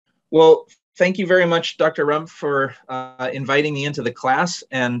Well, thank you very much, Dr. Rump, for inviting me into the class.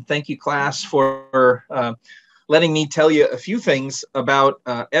 And thank you, class, for letting me tell you a few things about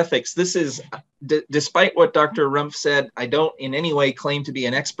ethics. This is, despite what Dr. Rump said, I don't in any way claim to be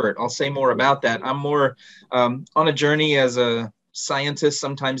an expert. I'll say more about that. I'm more on a journey as a scientist,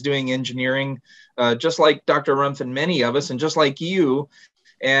 sometimes doing engineering, just like Dr. Rumpf and many of us, and just like you.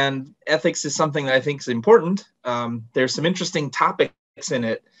 And ethics is something that I think is important. There's some interesting topics in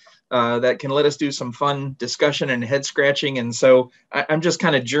it that can let us do some fun discussion and head scratching. And so I'm just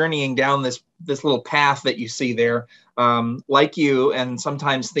kind of journeying down this little path that you see there, like you, and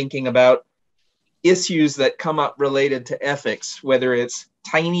sometimes thinking about issues that come up related to ethics, whether it's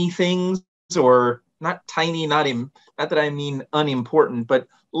tiny things or not tiny, not that I mean unimportant, but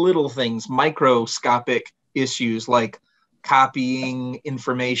little things, microscopic issues like copying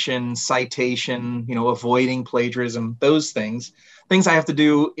information, citation, avoiding plagiarism, those things I have to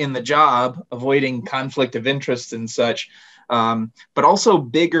do in the job, avoiding conflict of interest and such, but also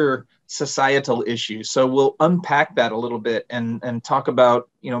bigger societal issues. So we'll unpack that a little bit and talk about,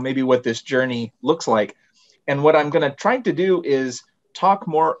 maybe what this journey looks like. And what I'm going to try to do is talk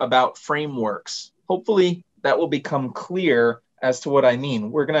more about frameworks. Hopefully that will become clear as to what I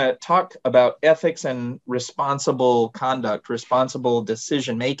mean. We're going to talk about ethics and responsible conduct, responsible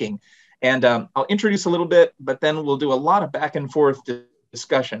decision making. And I'll introduce a little bit, but then we'll do a lot of back and forth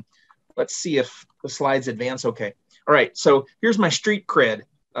discussion. Let's see if the slides advance okay. All right, so here's my street cred,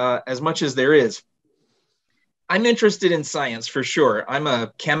 as much as there is. I'm interested in science for sure. I'm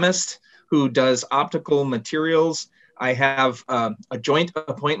a chemist who does optical materials. I have a joint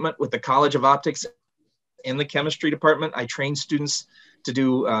appointment with the College of Optics in the chemistry department. I train students to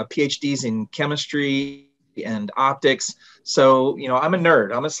do PhDs in chemistry and optics. So, I'm a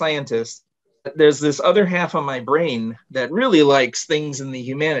nerd, I'm a scientist. There's this other half of my brain that really likes things in the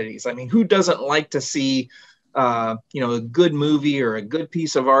humanities. I mean, who doesn't like to see, a good movie or a good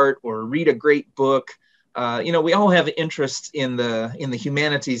piece of art or read a great book? We all have interest in the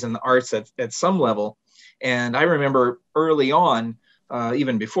humanities and the arts at some level. And I remember early on,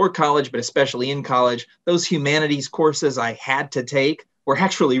 even before college, but especially in college, those humanities courses I had to take were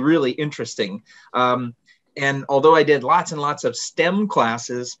actually really interesting. And although I did lots and lots of STEM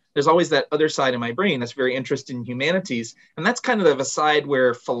classes, there's always that other side of my brain that's very interested in humanities. And that's kind of a side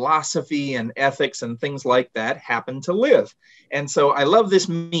where philosophy and ethics and things like that happen to live. And so I love this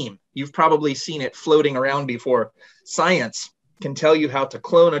meme. You've probably seen it floating around before. Science can tell you how to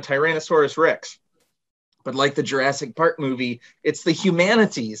clone a Tyrannosaurus Rex. But like the Jurassic Park movie, it's the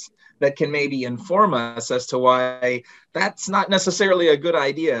humanities that can maybe inform us as to why that's not necessarily a good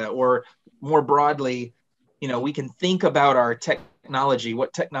idea. Or more broadly, we can think about our technology.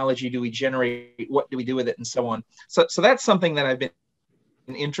 What technology do we generate? What do we do with it? And so on. So that's something that I've been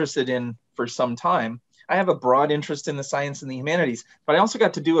interested in for some time. I have a broad interest in the science and the humanities, but I also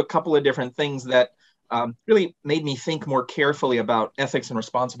got to do a couple of different things that really made me think more carefully about ethics and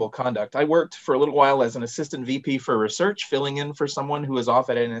responsible conduct. I worked for a little while as an assistant VP for research, filling in for someone who was off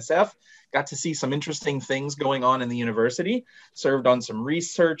at NSF, got to see some interesting things going on in the university, served on some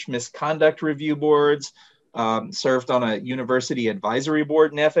research misconduct review boards, served on a university advisory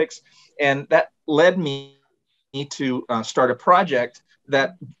board in ethics. And that led me to start a project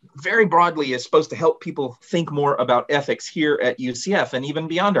that very broadly is supposed to help people think more about ethics here at UCF and even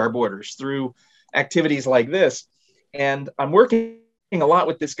beyond our borders through activities like this. And I'm working a lot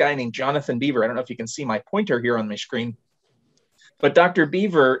with this guy named Jonathan Beaver. I don't know if you can see my pointer here on my screen, but Dr.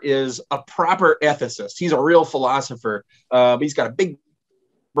 Beaver is a proper ethicist. He's a real philosopher. But he's got a big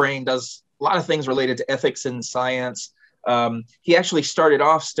brain, does a lot of things related to ethics and science. He actually started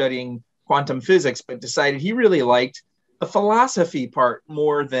off studying quantum physics, but decided he really liked the philosophy part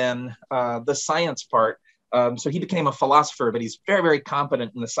more than the science part. So he became a philosopher, but he's very, very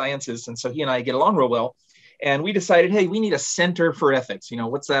competent in the sciences. And so he and I get along real well. And we decided, hey, we need a center for ethics.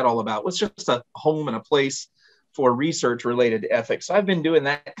 What's that all about? What's just a home and a place for research related to ethics? So I've been doing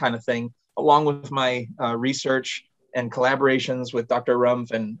that kind of thing along with my research and collaborations with Dr.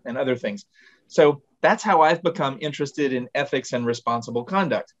 Rumpf and other things. So that's how I've become interested in ethics and responsible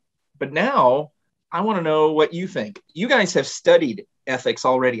conduct. But now I want to know what you think. You guys have studied ethics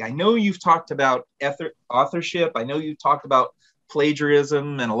already. I know you've talked about authorship. I know you've talked about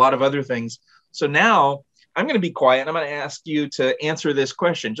plagiarism and a lot of other things. So now I'm going to be quiet. I'm going to ask you to answer this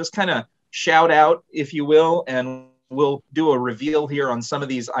question. Just kind of shout out, if you will, and we'll do a reveal here on some of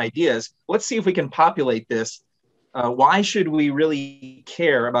these ideas. Let's see if we can populate this. Why should we really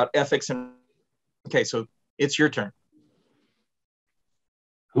care about ethics? Okay, so it's your turn.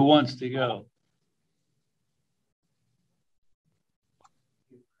 Who wants to go?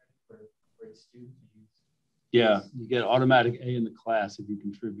 Yeah, you get automatic A in the class if you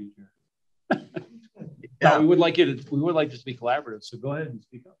contribute here. Yeah. No, we would like this to be collaborative. So go ahead and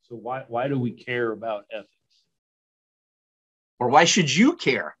speak up. So why do we care about ethics? Or why should you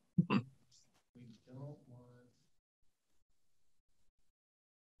care? We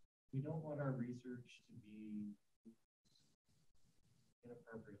don't want our research to be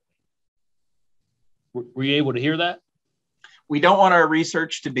inappropriate. Were you able to hear that? We don't want our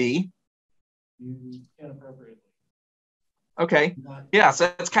research to be Used inappropriately. Okay. Yeah,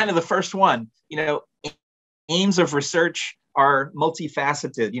 so that's kind of the first one. Aims of research are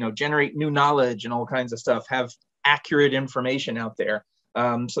multifaceted, generate new knowledge and all kinds of stuff, have accurate information out there.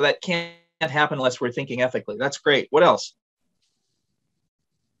 So that can't happen unless we're thinking ethically. That's great. What else?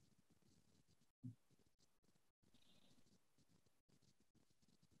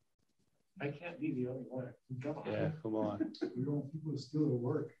 I can't be the only one. Yeah, come on. We don't want people to steal their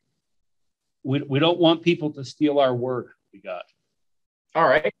work. We don't want people to steal our work. We got. All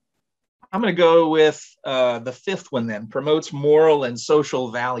right. I'm going to go with the fifth one then. Promotes moral and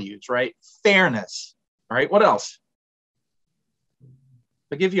social values, right? Fairness. All right. What else?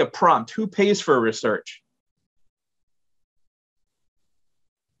 I'll give you a prompt. Who pays for research?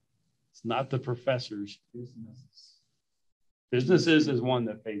 It's not the professors. Businesses is one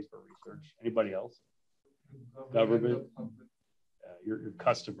that pays for research. Anybody else? Government. Your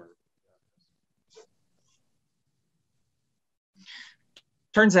customer.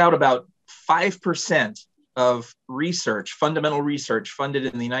 Turns out about 5% of research, fundamental research funded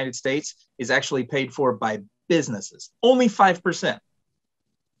in the United States is actually paid for by businesses. Only 5%.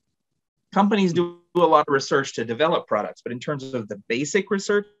 Companies do a lot of research to develop products, but in terms of the basic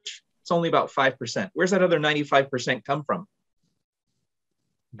research, it's only about 5%. Where's that other 95% come from?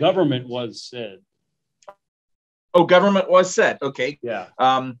 Government was said. Oh, government was said. Okay. Yeah.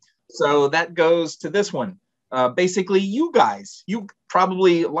 So that goes to this one. Basically, you guys,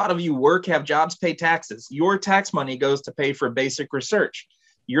 a lot of you work, have jobs, pay taxes. Your tax money goes to pay for basic research.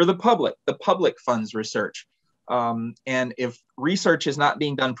 You're the public funds research. And if research is not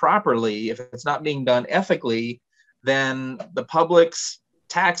being done properly, if it's not being done ethically, then the public's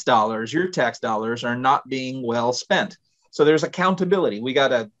tax dollars, your tax dollars, are not being well spent. So there's accountability. We got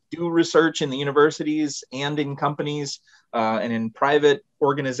to do research in the universities and in companies and in private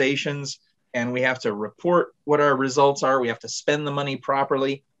organizations. And we have to report what our results are. We have to spend the money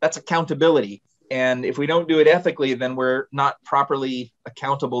properly. That's accountability. And if we don't do it ethically, then we're not properly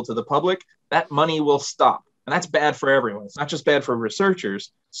accountable to the public. That money will stop. And that's bad for everyone. It's not just bad for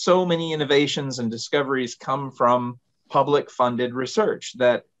researchers. So many innovations and discoveries come from public funded research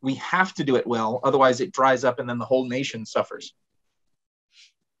that we have to do it well. Otherwise, it dries up and then the whole nation suffers.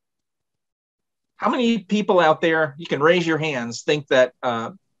 How many people out there, you can raise your hands, think that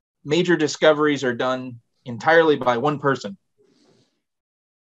major discoveries are done entirely by one person,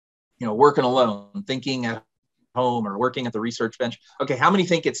 working alone, thinking at home or working at the research bench? Okay, how many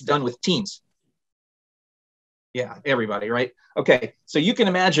think it's done with teams? Yeah, everybody, right? Okay, so you can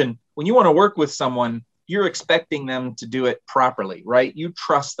imagine when you want to work with someone, you're expecting them to do it properly, right? You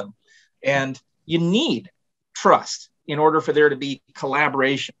trust them. And you need trust in order for there to be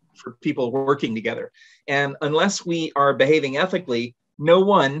collaboration, for people working together. And unless we are behaving ethically, no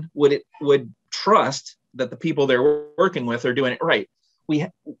one would trust that the people they're working with are doing it right. We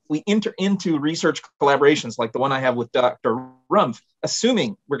enter into research collaborations like the one I have with Dr. Rumpf,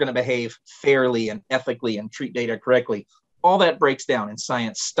 assuming we're going to behave fairly and ethically and treat data correctly. All that breaks down and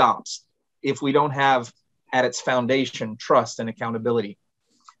science stops if we don't have at its foundation trust and accountability.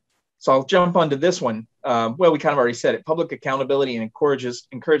 So I'll jump onto this one. Well, we kind of already said it. Public accountability and encourages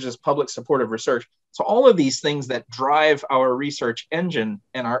public support of research. So all of these things that drive our research engine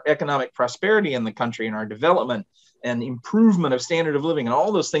and our economic prosperity in the country and our development and improvement of standard of living and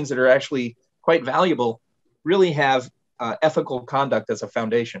all those things that are actually quite valuable really have ethical conduct as a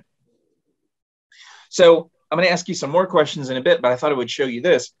foundation. So I'm going to ask you some more questions in a bit, but I thought I would show you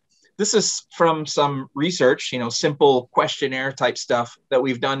this. This is from some research, simple questionnaire type stuff that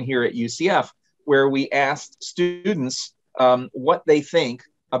we've done here at UCF, where we asked students what they think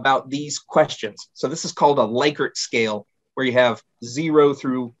about these questions. So this is called a Likert scale, where you have 0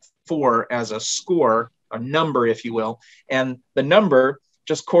 through 4 as a score, a number, if you will. And the number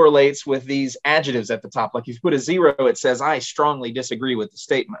just correlates with these adjectives at the top. Like if you put a 0, it says, I strongly disagree with the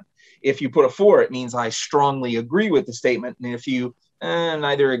statement. If you put a 4, it means I strongly agree with the statement. And if you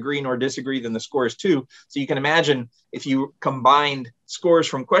neither agree nor disagree, then the score is 2. So you can imagine if you combined scores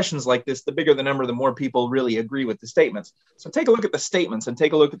from questions like this, the bigger the number, the more people really agree with the statements. So take a look at the statements and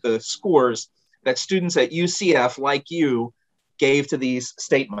take a look at the scores that students at UCF like you gave to these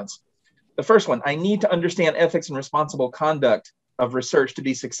statements. The first one, I need to understand ethics and responsible conduct of research to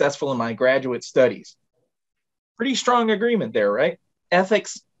be successful in my graduate studies. Pretty strong agreement there, right?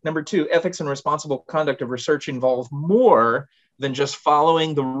 Number two, ethics and responsible conduct of research involve more than just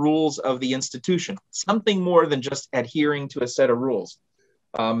following the rules of the institution, something more than just adhering to a set of rules.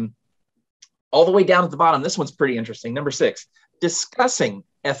 All the way down at the bottom, this one's pretty interesting. Number 6, discussing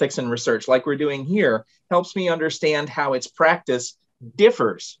ethics and research like we're doing here helps me understand how its practice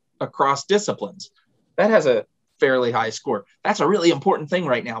differs across disciplines. That has a fairly high score. That's a really important thing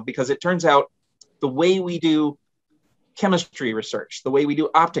right now because it turns out the way we do chemistry research, the way we do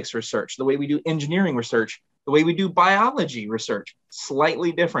optics research, the way we do engineering research, the way we do biology research,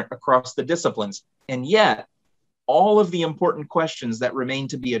 slightly different across the disciplines. And yet, all of the important questions that remain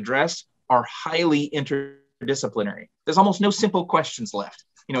to be addressed are highly interdisciplinary. There's almost no simple questions left.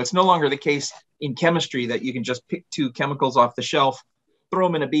 You know, it's no longer the case in chemistry that you can just pick 2 chemicals off the shelf, throw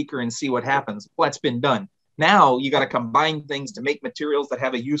them in a beaker and see what happens. Well, that's been done. Now you got to combine things to make materials that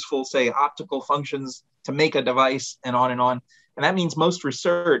have a useful, say, optical functions to make a device and on and on. And that means most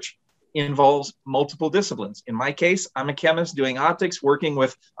research involves multiple disciplines. In my case, I'm a chemist doing optics, working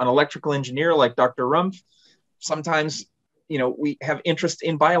with an electrical engineer like Dr. Rumpf. Sometimes, you know, we have interest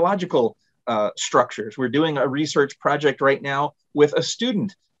in biological structures. We're doing a research project right now with a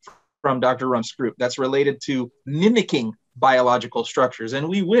student from Dr. Rumpf's group that's related to mimicking biological structures. And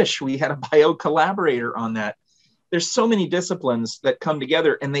we wish we had a bio collaborator on that. There's so many disciplines that come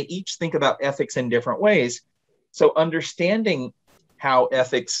together and they each think about ethics in different ways. So understanding how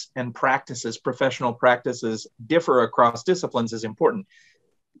ethics and practices, professional practices, differ across disciplines is important.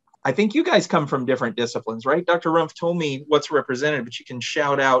 I think you guys come from different disciplines, right? Dr. Rumpf told me what's represented, but you can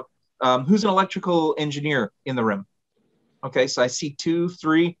shout out who's an electrical engineer in the room. Okay, so I see 2,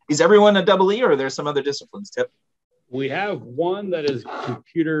 3. Is everyone a double E or are there some other disciplines, Tip? We have one that is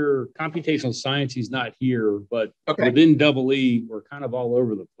computational science. He's not here, but okay. Within double E, we're kind of all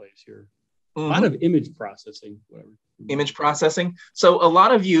over the place here. Mm-hmm. A lot of image processing, whatever. Image processing. So a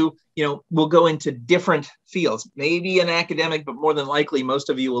lot of you, will go into different fields, maybe an academic, but more than likely, most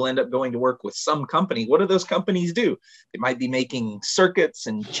of you will end up going to work with some company. What do those companies do? They might be making circuits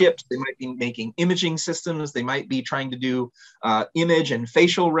and chips. They might be making imaging systems. They might be trying to do image and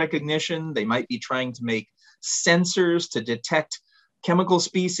facial recognition. They might be trying to make sensors to detect chemical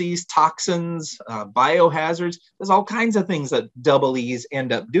species, toxins, biohazards. There's all kinds of things that double E's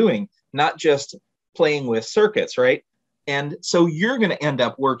end up doing, not just playing with circuits, right? And so you're going to end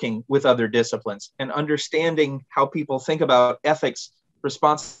up working with other disciplines and understanding how people think about ethics,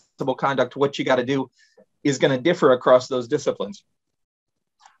 responsible conduct, what you got to do is going to differ across those disciplines.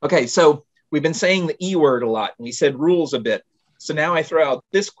 Okay, so we've been saying the E word a lot, and we said rules a bit. So now I throw out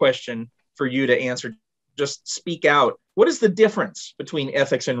this question for you to answer. Just speak out. What is the difference between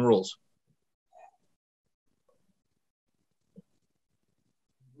ethics and rules?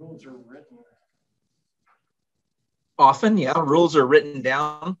 Rules are written. Often, yeah, rules are written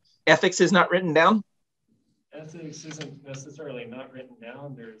down. Ethics is not written down. Ethics isn't necessarily not written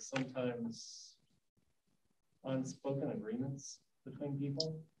down. There's sometimes unspoken agreements between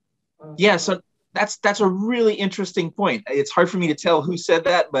people. Yeah, so that's a really interesting point. It's hard for me to tell who said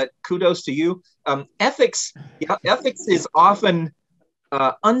that, but kudos to you. Ethics is often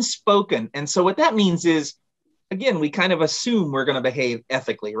unspoken. And so what that means is, again, we kind of assume we're going to behave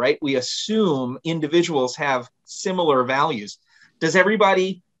ethically, right? We assume individuals have similar values. Does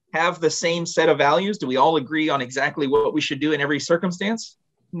everybody have the same set of values? Do we all agree on exactly what we should do in every circumstance?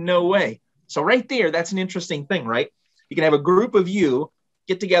 No way. So right there, that's an interesting thing, right? You can have a group of you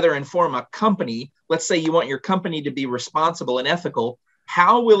get together and form a company. Let's say you want your company to be responsible and ethical.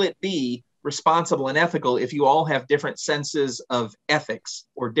 How will it be responsible and ethical if you all have different senses of ethics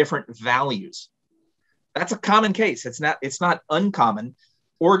or different values? That's a common case. It's not uncommon.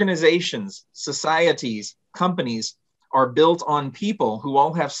 Organizations, societies, companies are built on people who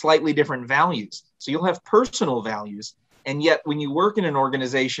all have slightly different values. So you'll have personal values. And yet when you work in an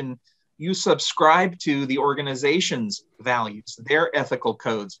organization, you subscribe to the organization's values, their ethical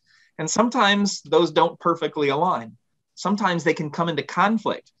codes. And sometimes those don't perfectly align. Sometimes they can come into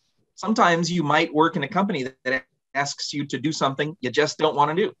conflict. Sometimes you might work in a company that asks you to do something you just don't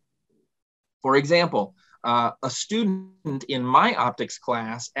want to do. For example, a student in my optics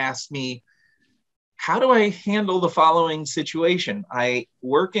class asked me, how do I handle the following situation? I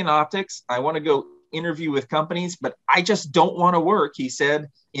work in optics. I want to go interview with companies, but I just don't want to work, he said,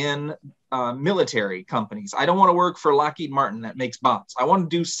 in military companies. I don't want to work for Lockheed Martin that makes bombs. I want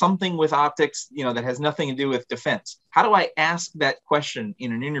to do something with optics, that has nothing to do with defense. How do I ask that question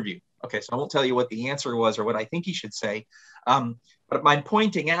in an interview? Okay, so I won't tell you what the answer was or what I think he should say. But But by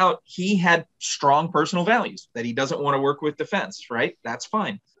pointing out he had strong personal values, that he doesn't want to work with defense, right? That's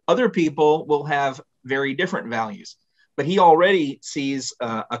fine. Other people will have very different values, but he already sees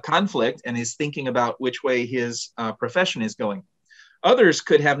a conflict and is thinking about which way his profession is going. Others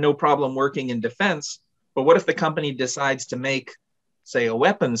could have no problem working in defense, but what if the company decides to make, say, a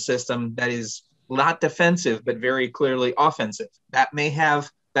weapons system that is not defensive, but very clearly offensive? That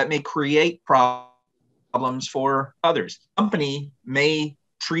may create problems for others. The company may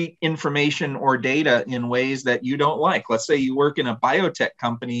treat information or data in ways that you don't like. Let's say you work in a biotech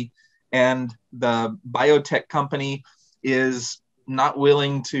company and the biotech company is not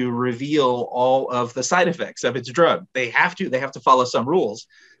willing to reveal all of the side effects of its drug. They have to follow some rules.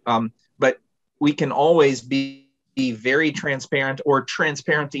 But we can always be very transparent or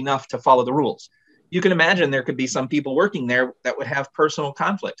transparent enough to follow the rules. You can imagine there could be some people working there that would have personal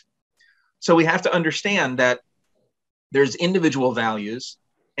conflict. So we have to understand that there's individual values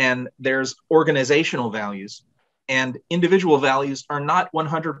and there's organizational values, and individual values are not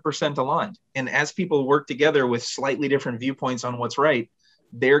 100% aligned. And as people work together with slightly different viewpoints on what's right,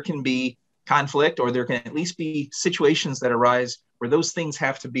 there can be conflict, or there can at least be situations that arise where those things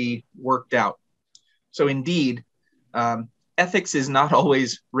have to be worked out. So indeed, ethics is not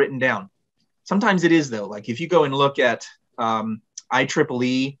always written down. Sometimes it is, though. Like if you go and look at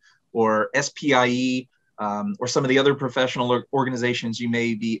IEEE or SPIE, or some of the other professional organizations you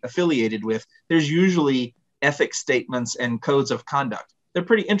may be affiliated with, there's usually ethics statements and codes of conduct. They're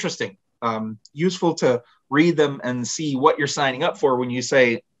pretty interesting, useful to read them and see what you're signing up for when you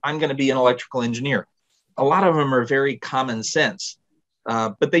say, I'm going to be an electrical engineer. A lot of them are very common sense,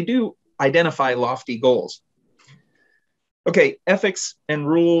 but they do identify lofty goals. Okay, ethics and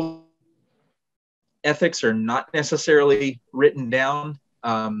rules. Ethics are not necessarily written down.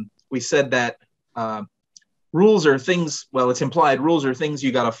 We said that rules are things, well, it's implied rules are things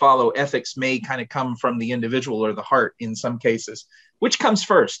you got to follow. Ethics may kind of come from the individual or the heart in some cases. Which comes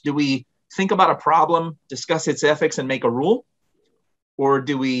first? Do we think about a problem, discuss its ethics, and make a rule? Or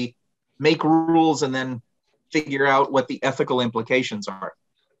do we make rules and then figure out what the ethical implications are?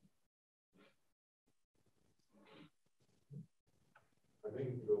 I think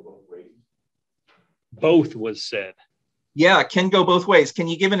it can go both ways. Both was said. Yeah, it can go both ways. Can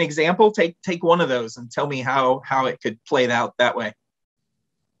you give an example? Take one of those and tell me how it could play out that way.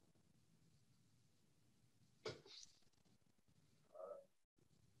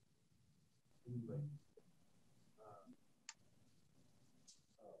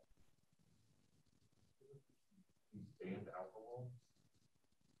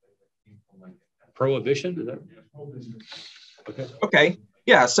 Prohibition? Is that? Okay. Okay.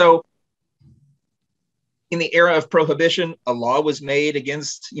 Yeah. So in the era of prohibition, a law was made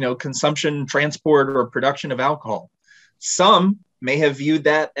against, consumption, transport, or production of alcohol. Some may have viewed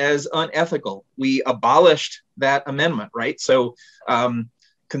that as unethical. We abolished that amendment, right? So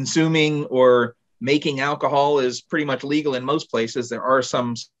consuming or making alcohol is pretty much legal in most places. There are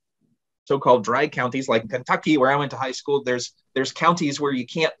some so-called dry counties, like Kentucky, where I went to high school. There's counties where you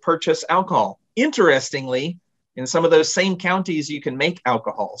can't purchase alcohol. Interestingly, in some of those same counties, you can make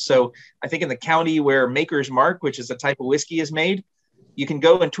alcohol. So I think in the county where Maker's Mark, which is a type of whiskey, is made, you can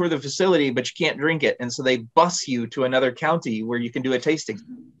go and tour the facility, but you can't drink it. And so they bus you to another county where you can do a tasting.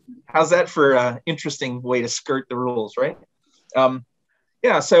 How's that for an interesting way to skirt the rules, right?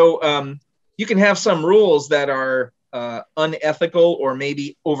 So you can have some rules that are unethical, or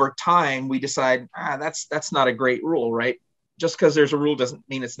maybe over time we decide, that's not a great rule, right? Just because there's a rule doesn't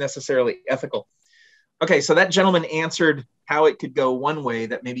mean it's necessarily ethical. Okay, so that gentleman answered how it could go one way,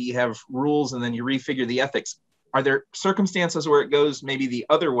 that maybe you have rules and then you refigure the ethics. Are there circumstances where it goes maybe the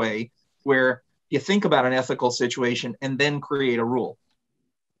other way, where you think about an ethical situation and then create a rule?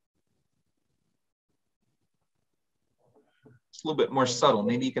 It's a little bit more subtle.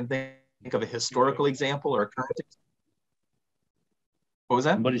 Maybe you can think of a historical example or a current example. What was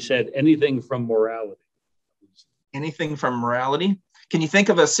that? Somebody said anything from morality. Anything from morality? Can you think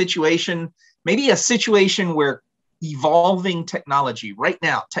of a situation, maybe a situation where evolving technology, right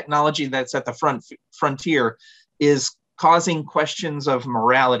now, technology that's at the frontier, is causing questions of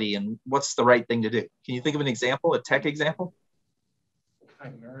morality and what's the right thing to do? Can you think of an example, a tech example?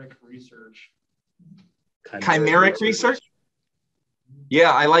 Chimeric research. Chimeric research?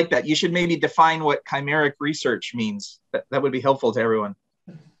 Yeah, I like that. You should maybe define what chimeric research means. That would be helpful to everyone.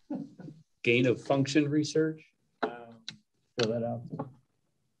 Gain of function research? Fill that out.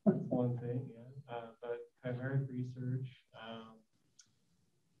 That's one thing, yeah. But chimeric research.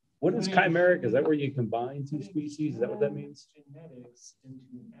 What is chimeric? Is that where you combine two species? Is that what that means? Genetics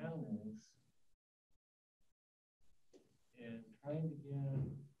into animals and trying to get,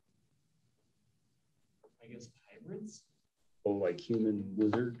 I guess, hybrids. Oh, like human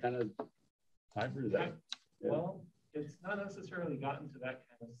lizard kind of hybrid? Is that? Yeah. Well, it's not necessarily gotten to that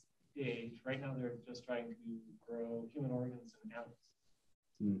kind of stage. Right now, they're just trying to grow human organs in animals.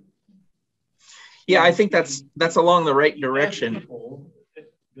 Hmm. Yeah, I think that's along the right direction.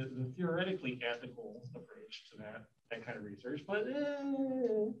 The theoretically ethical approach to that kind of research, but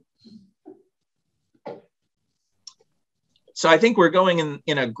So I think we're going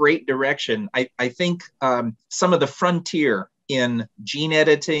in a great direction. I think some of the frontier in gene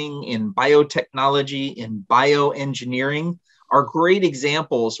editing, in biotechnology, in bioengineering are great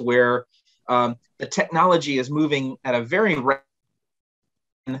examples where the technology is moving at a very rapid rate.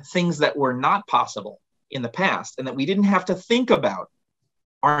 Things that were not possible in the past and that we didn't have to think about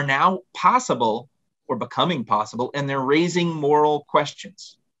are now possible or becoming possible, and they're raising moral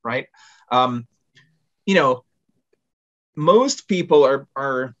questions, right? You know, most people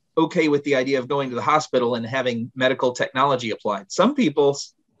are okay with the idea of going to the hospital and having medical technology applied. Some people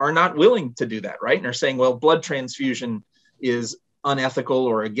are not willing to do that, right? And are saying, well, blood transfusion is unethical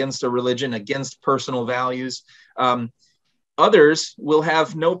or against a religion, against personal values. Others will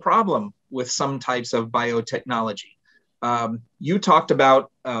have no problem with some types of biotechnology. You talked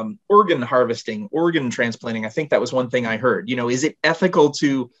about organ harvesting, organ transplanting. I think that was one thing I heard. You know, is it ethical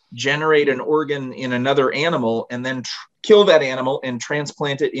to generate an organ in another animal and then kill that animal and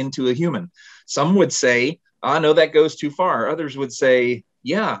transplant it into a human? Some would say, no, that goes too far. Others would say,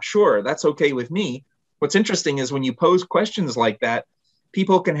 yeah, sure, that's okay with me. What's interesting is when you pose questions like that,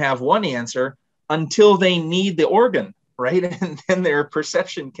 people can have one answer until they need the organ, right? And then their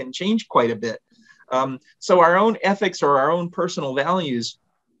perception can change quite a bit. So our own ethics or our own personal values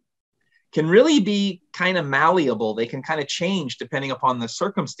can really be kind of malleable. They can kind of change depending upon the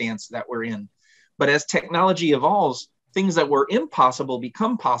circumstance that we're in. But as technology evolves, things that were impossible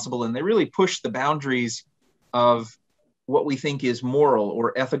become possible, and they really push the boundaries of what we think is moral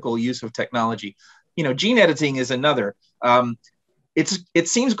or ethical use of technology. You know, gene editing is another. It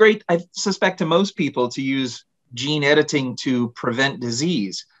seems great, I suspect, to most people to use gene editing to prevent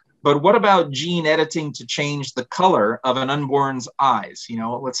disease. But what about gene editing to change the color of an unborn's eyes? You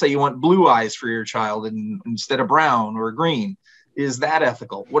know, let's say you want blue eyes for your child instead of brown or green. Is that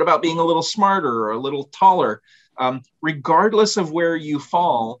ethical? What about being a little smarter or a little taller? Regardless of where you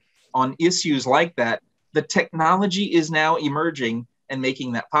fall on issues like that, the technology is now emerging and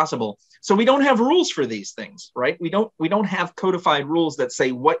making that possible. So we don't have rules for these things, right? We don't have codified rules that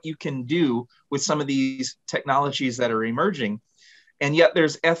say what you can do with some of these technologies that are emerging. And yet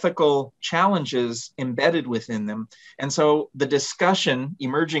there's ethical challenges embedded within them. And so the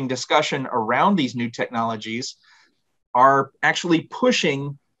emerging discussion around these new technologies are actually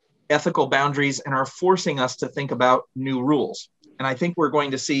pushing ethical boundaries and are forcing us to think about new rules. And I think we're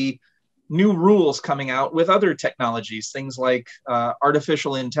going to see new rules coming out with other technologies, things like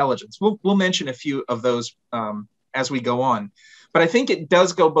artificial intelligence. We'll mention a few of those as we go on. But I think it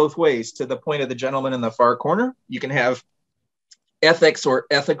does go both ways. To the point of the gentleman in the far corner, you can have ethics or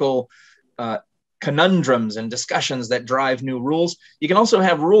ethical conundrums and discussions that drive new rules. You can also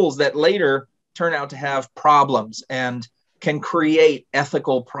have rules that later turn out to have problems and can create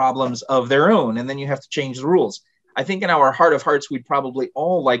ethical problems of their own, and then you have to change the rules. I think in our heart of hearts, we'd probably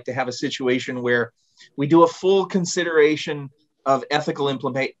all like to have a situation where we do a full consideration of ethical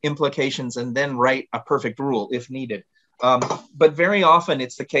implications and then write a perfect rule if needed. But very often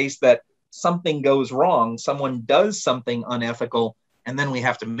it's the case that something goes wrong, someone does something unethical, and then we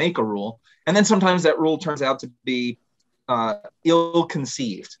have to make a rule. And then sometimes that rule turns out to be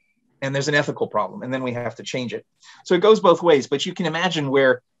ill-conceived, and there's an ethical problem, and then we have to change it. So it goes both ways, but you can imagine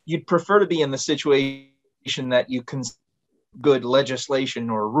where you'd prefer to be in the situation that you can good legislation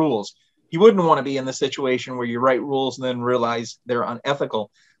or rules. You wouldn't want to be in the situation where you write rules and then realize they're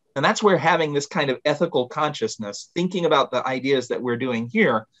unethical. And that's where having this kind of ethical consciousness, thinking about the ideas that we're doing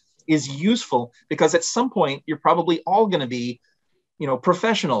here, is useful, because at some point you're probably all going to be, you know,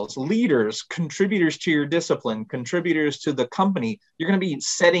 professionals, leaders, contributors to your discipline, contributors to the company. You're going to be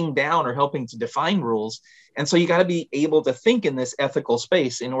setting down or helping to define rules. And so you got to be able to think in this ethical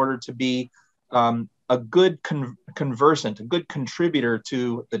space in order to be a good conversant, a good contributor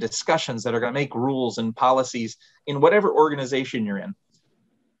to the discussions that are going to make rules and policies in whatever organization you're in.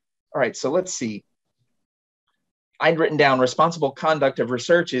 All right, so let's see. I'd written down responsible conduct of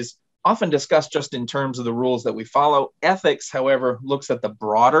research is often discussed just in terms of the rules that we follow. Ethics, however, looks at the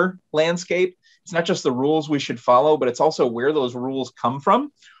broader landscape. It's not just the rules we should follow, but it's also where those rules come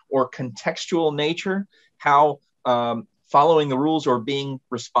from, or contextual nature, how following the rules or being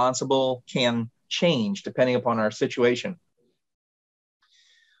responsible can change depending upon our situation.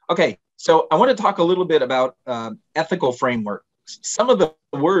 Okay, so I want to talk a little bit about ethical frameworks. Some of the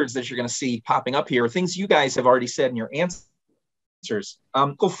words that you're going to see popping up here are things you guys have already said in your answers.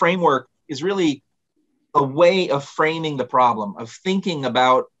 Ethical framework is really a way of framing the problem, of thinking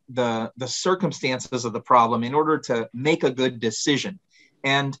about the circumstances of the problem in order to make a good decision.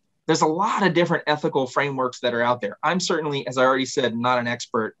 And there's a lot of different ethical frameworks that are out there. I'm certainly, as I already said, not an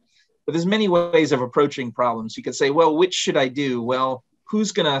expert, but there's many ways of approaching problems. You could say, well, which should I do? Well,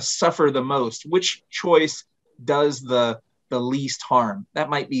 who's going to suffer the most? Which choice does the least harm? That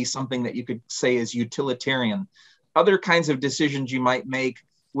might be something that you could say is utilitarian. Other kinds of decisions you might make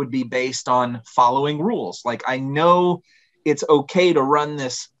would be based on following rules. Like, I know it's okay to run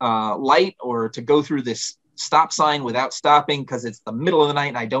this light or to go through this stop sign without stopping because it's the middle of the night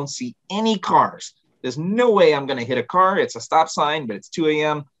and I don't see any cars. There's no way I'm going to hit a car. It's a stop sign, but it's 2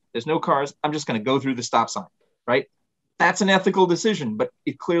 a.m. There's no cars. I'm just going to go through the stop sign, right? That's an ethical decision, but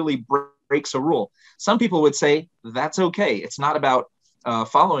it clearly breaks a rule. Some people would say that's okay. It's not about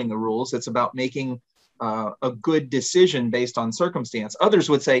following the rules. It's about making a good decision based on circumstance. Others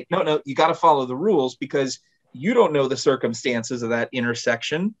would say, no, you got to follow the rules because you don't know the circumstances of that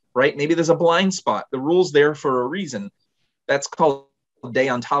intersection, right? Maybe there's a blind spot. The rule's there for a reason. That's called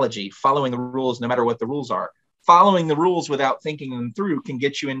deontology, following the rules no matter what the rules are. Following the rules without thinking them through can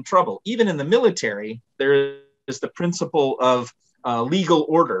get you in trouble. Even in the military, there is the principle of legal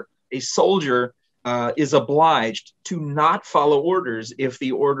order. A soldier is obliged to not follow orders if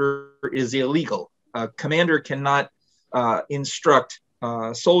the order is illegal. A commander cannot instruct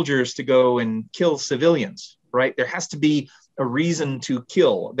soldiers to go and kill civilians, right? There has to be a reason to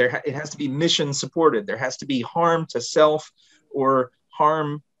kill. It has to be mission supported. There has to be harm to self or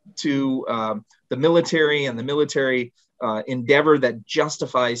harm to the military and the military endeavor that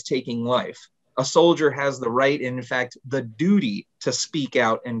justifies taking life. A soldier has the right, and in fact, the duty to speak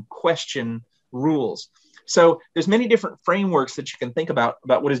out and question rules. So there's many different frameworks that you can think about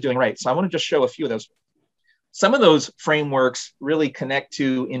what is doing right. So I want to just show a few of those. Some of those frameworks really connect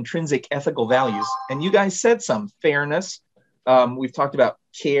to intrinsic ethical values. And you guys said some: fairness. We've talked about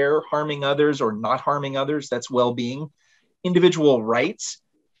care, harming others or not harming others. That's well-being. Individual rights,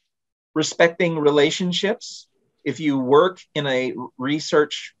 respecting relationships. If you work in a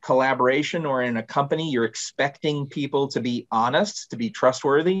research collaboration or in a company, you're expecting people to be honest, to be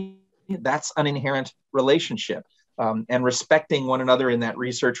trustworthy. That's an inherent relationship. And respecting one another in that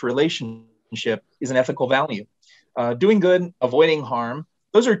research relationship is an ethical value. Doing good, avoiding harm.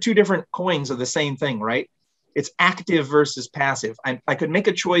 Those are two different coins of the same thing, right? It's active versus passive. I could make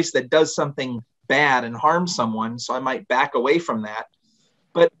a choice that does something bad and harms someone, so I might back away from that.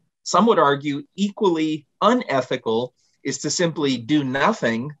 But some would argue equally unethical is to simply do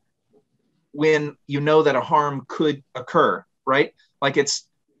nothing when you know that a harm could occur, right? Like,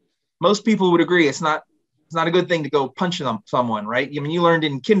 most people would agree it's not a good thing to go punch someone, right? I mean, you learned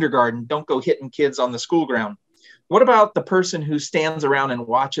in kindergarten, don't go hitting kids on the school ground. What about the person who stands around and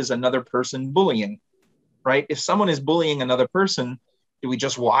watches another person bullying, right? If someone is bullying another person, do we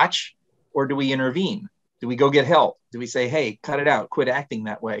just watch or do we intervene? Do we go get help? Do we say, hey, cut it out, quit acting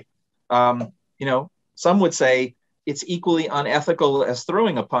that way? Some would say it's equally unethical as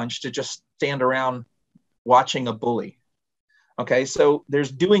throwing a punch to just stand around watching a bully. Okay, so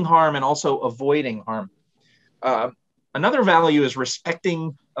there's doing harm and also avoiding harm. Another value is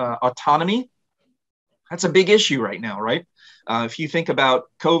respecting autonomy. That's a big issue right now, right? If you think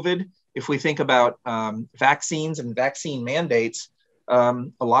about COVID, if we think about vaccines and vaccine mandates, a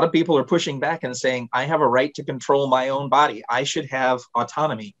lot of people are pushing back and saying, I have a right to control my own body. I should have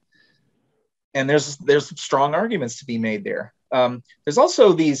autonomy. And there's strong arguments to be made there. There's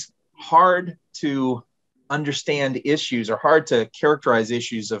also these hard to understand issues or hard to characterize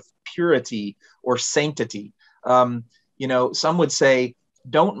issues of purity or sanctity. Some would say,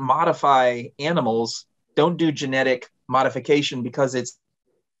 don't modify animals, don't do genetic modification because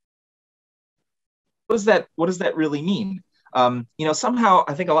what does that really mean? Somehow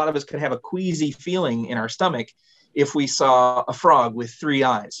I think a lot of us could have a queasy feeling in our stomach if we saw a frog with 3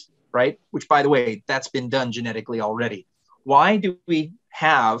 eyes, right? Which, by the way, that's been done genetically already. Why do we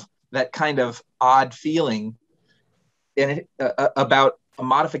have that kind of odd feeling about a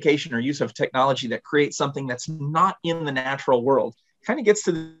modification or use of technology that creates something that's not in the natural world? It kind of gets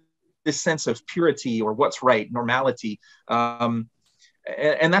to this sense of purity or what's right, normality. And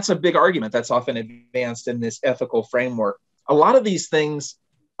that's a big argument that's often advanced in this ethical framework. A lot of these things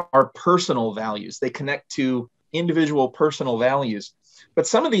are personal values. They connect to individual personal values. But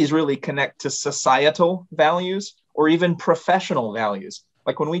some of these really connect to societal values or even professional values.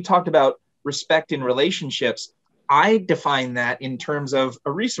 Like when we talked about respect in relationships, I define that in terms of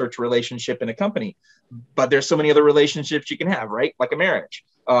a research relationship in a company, but there's so many other relationships you can have, right? Like a marriage,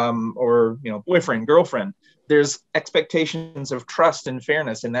 or, boyfriend, girlfriend. There's expectations of trust and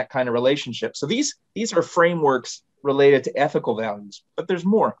fairness in that kind of relationship. So these are frameworks related to ethical values, but there's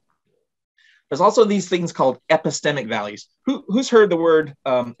more. There's also these things called epistemic values. Who's heard the word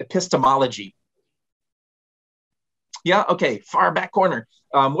epistemology? Yeah, okay, far back corner.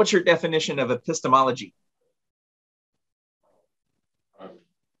 What's your definition of epistemology?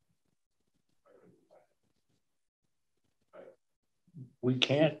 We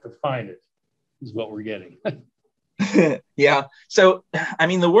can't define it, is what we're getting. Yeah. So, I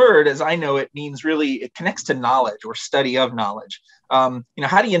mean, the word, as I know it, means really, it connects to knowledge or study of knowledge. How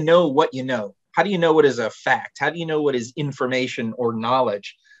do you know what you know? How do you know what is a fact? How do you know what is information or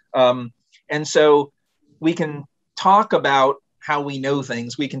knowledge? And so we can talk about how we know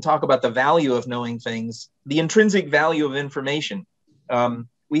things. We can talk about the value of knowing things, the intrinsic value of information.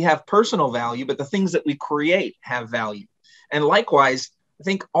 We have personal value, but the things that we create have value. And likewise, I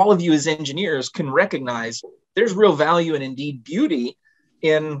think all of you as engineers can recognize there's real value and indeed beauty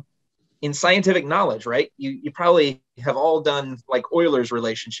in scientific knowledge, right? You probably have all done like Euler's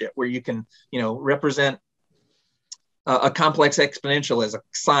relationship, where you can, represent a complex exponential as a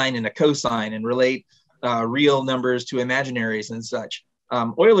sine and a cosine and relate real numbers to imaginaries and such.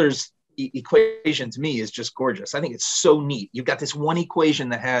 Euler's equation to me is just gorgeous. I think it's so neat. You've got this one equation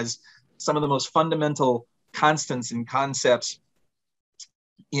that has some of the most fundamental constants and concepts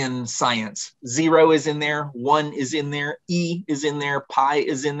in science. 0 is in there, 1 is in there, E is in there, pi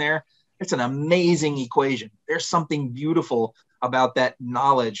is in there. It's an amazing equation. There's something beautiful about that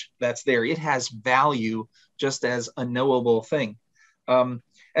knowledge that's there. It has value just as a knowable thing.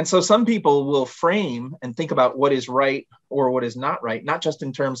 And so some people will frame and think about what is right or what is not right, not just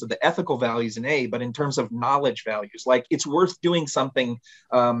in terms of the ethical values in A, but in terms of knowledge values. Like it's worth doing something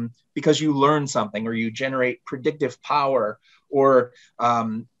because you learn something, or you generate predictive power, or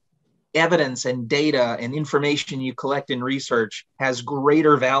evidence and data and information you collect in research has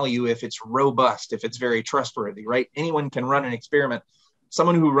greater value if it's robust, if it's very trustworthy, right? Anyone can run an experiment.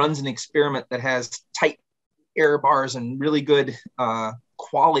 Someone who runs an experiment that has tight error bars and really good high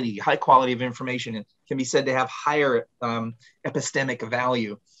quality of information can be said to have higher epistemic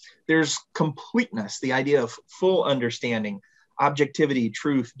value. There's completeness, the idea of full understanding, objectivity,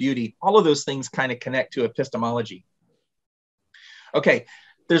 truth, beauty, all of those things kind of connect to epistemology. Okay,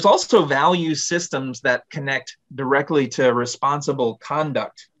 there's also value systems that connect directly to responsible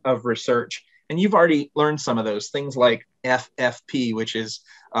conduct of research. And you've already learned some of those things like FFP, which is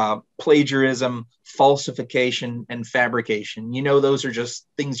plagiarism, falsification, and fabrication. Those are just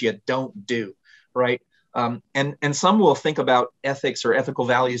things you don't do, right? And some will think about ethics or ethical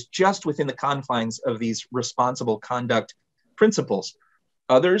values just within the confines of these responsible conduct principles.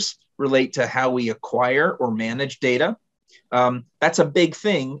 Others relate to how we acquire or manage data. That's a big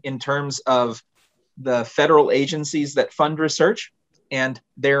thing in terms of the federal agencies that fund research and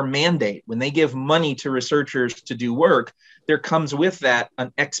their mandate. When they give money to researchers to do work, there comes with that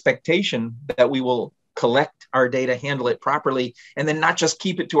an expectation that we will collect our data, handle it properly, and then not just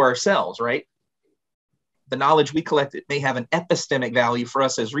keep it to ourselves, right? The knowledge we collect, it may have an epistemic value for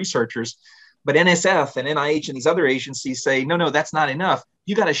us as researchers, but NSF and NIH and these other agencies say, no, that's not enough.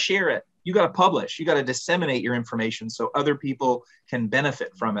 You got to share it. You got to publish. You got to disseminate your information so other people can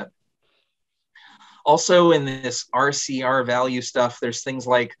benefit from it. Also, in this RCR value stuff, there's things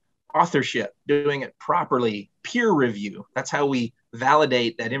like authorship, doing it properly, peer review. That's how we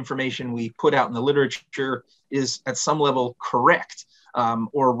validate that information we put out in the literature is at some level correct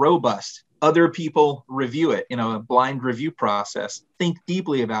or robust. Other people review it, a blind review process. Think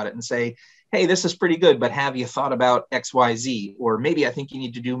deeply about it and say, hey, this is pretty good, but have you thought about X, Y, Z? Or maybe I think you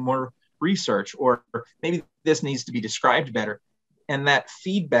need to do more research, or maybe this needs to be described better. And that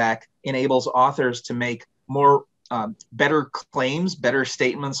feedback enables authors to make more better claims, better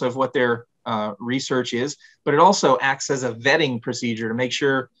statements of what their research is, but it also acts as a vetting procedure to make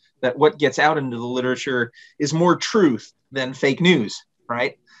sure that what gets out into the literature is more truth than fake news,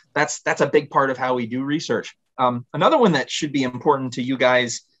 right? That's a big part of how we do research. Another one that should be important to you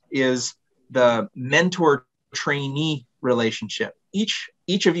guys is the mentor-trainee relationship.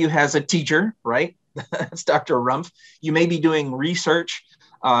 Each of you has a teacher, right? That's Dr. Rumpf. You may be doing research,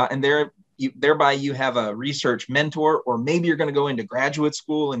 and thereby you have a research mentor, or maybe you're going to go into graduate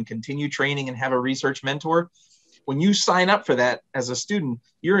school and continue training and have a research mentor. When you sign up for that as a student,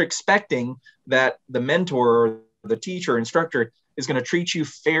 you're expecting that the mentor or the teacher, instructor is going to treat you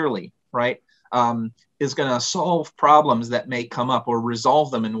fairly, right? Is going to solve problems that may come up or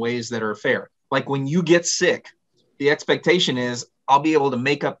resolve them in ways that are fair. Like when you get sick, the expectation is I'll be able to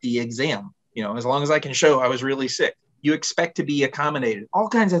make up the exam, as long as I can show I was really sick. You expect to be accommodated. All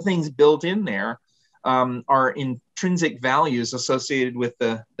kinds of things built in there are intrinsic values associated with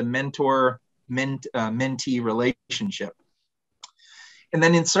the mentor-mentee relationship. And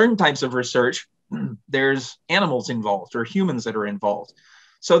then in certain types of research, there's animals involved or humans that are involved.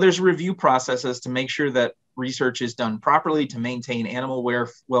 So there's review processes to make sure that research is done properly to maintain animal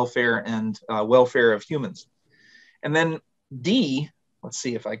welfare and welfare of humans. And then D, let's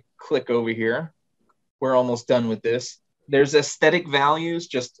see if I click over here. We're almost done with this. There's aesthetic values,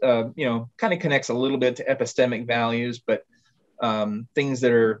 just, kind of connects a little bit to epistemic values, but things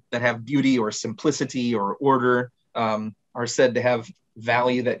that have beauty or simplicity or order are said to have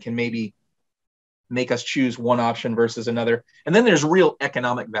value that can maybe make us choose one option versus another. And then there's real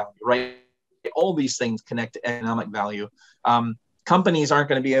economic value, right? All these things connect to economic value. Companies aren't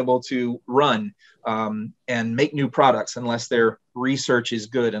going to be able to run and make new products unless their research is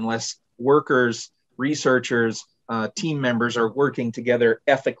good, unless workers, researchers, team members are working together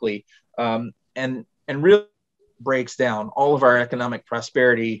ethically. And really breaks down. All of our economic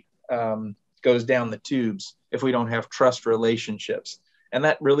prosperity goes down the tubes if we don't have trust relationships. And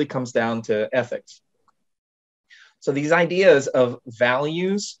that really comes down to ethics. So these ideas of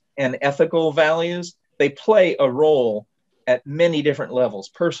values and ethical values, they play a role at many different levels: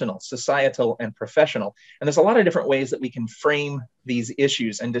 personal, societal, and professional. And there's a lot of different ways that we can frame these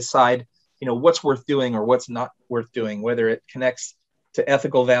issues and decide, what's worth doing or what's not worth doing, whether it connects to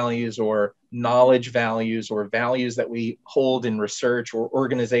ethical values or knowledge values or values that we hold in research or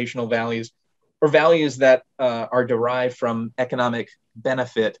organizational values, or values that are derived from economic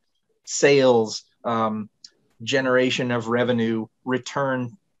benefit, sales, generation of revenue,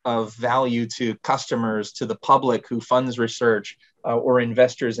 return of value to customers, to the public who funds research, or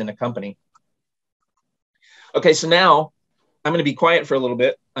investors in a company. Okay, so now I'm going to be quiet for a little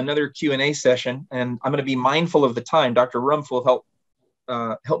bit, another Q&A session, and I'm going to be mindful of the time. Dr. Rumpf will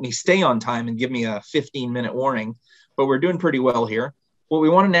help me stay on time and give me a 15-minute warning, but we're doing pretty well here. What we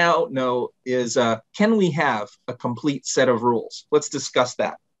want to now know is, can we have a complete set of rules? Let's discuss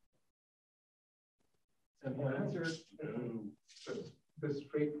that. The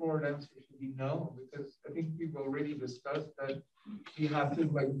straightforward answer should be no, because I think we've already discussed that you have to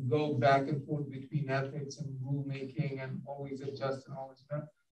go back and forth between ethics and rulemaking and always adjust and always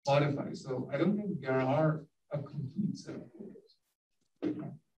modify. So I don't think there are a complete set of rules.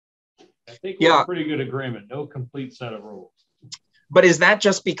 I think we're in pretty good agreement. No complete set of rules. But is that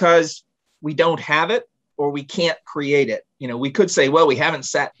just because we don't have it or we can't create it? We could say, well, we haven't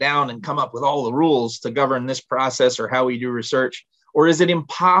sat down and come up with all the rules to govern this process or how we do research. Or is it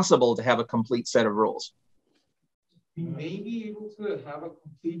impossible to have a complete set of rules? We may be able to have a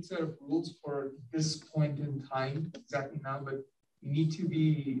complete set of rules for this point in time, exactly now, but we need to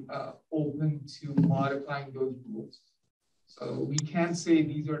be open to modifying those rules. So we can't say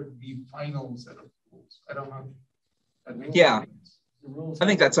these are the final set of rules. I don't know. Yeah, I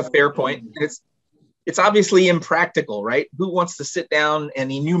think that's a fair point. It's obviously impractical, right? Who wants to sit down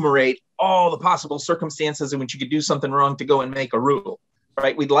and enumerate all the possible circumstances in which you could do something wrong to go and make a rule,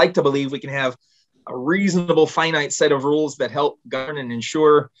 right? We'd like to believe we can have a reasonable, finite set of rules that help govern and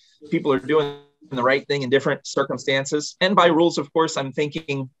ensure people are doing the right thing in different circumstances. And by rules, of course, I'm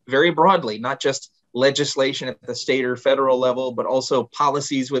thinking very broadly, not just legislation at the state or federal level, but also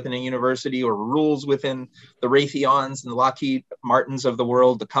policies within a university or rules within the Raytheons and the Lockheed Martins of the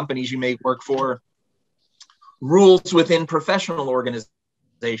world, the companies you may work for, rules within professional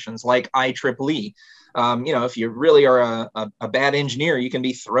organizations like IEEE. If you really are a bad engineer, you can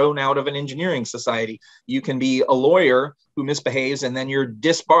be thrown out of an engineering society. You can be a lawyer who misbehaves and then you're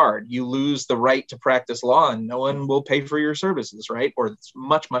disbarred. You lose the right to practice law and no one will pay for your services, right? Or it's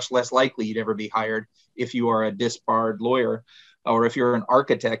much, much less likely you'd ever be hired if you are a disbarred lawyer, or if you're an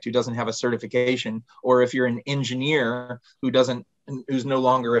architect who doesn't have a certification, or if you're an engineer who's no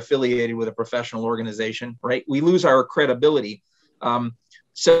longer affiliated with a professional organization, right? We lose our credibility.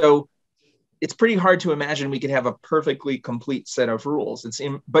 So it's pretty hard to imagine we could have a perfectly complete set of rules.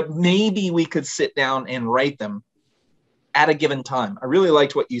 But maybe we could sit down and write them at a given time. I really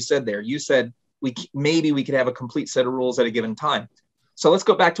liked what you said there. You said maybe we could have a complete set of rules at a given time. So let's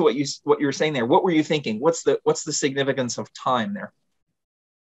go back to what you were saying there. What were you thinking? What's the significance of time there?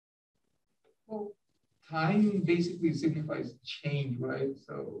 Well, time basically signifies change, right?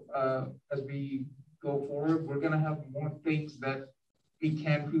 So as we go forward, we're going to have more things that we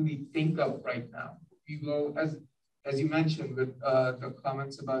can't really think of right now. We go, as you mentioned, with the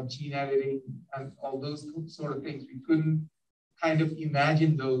comments about gene editing and all those sort of things, we couldn't kind of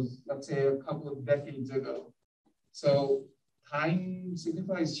imagine those, let's say, a couple of decades ago. So time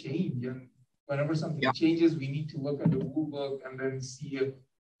signifies change, and whenever something changes, we need to look at the rule book and then see if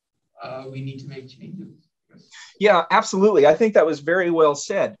we need to make changes. Yes. Yeah, absolutely. I think that was very well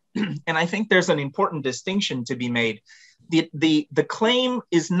said. And I think there's an important distinction to be made. The claim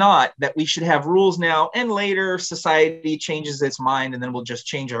is not that we should have rules now and later society changes its mind and then we'll just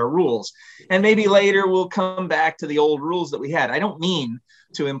change our rules. And maybe later we'll come back to the old rules that we had. I don't mean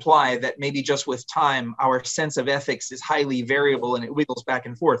to imply that maybe just with time, our sense of ethics is highly variable and it wiggles back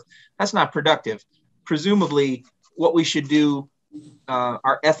and forth. That's not productive. Presumably, what we should do,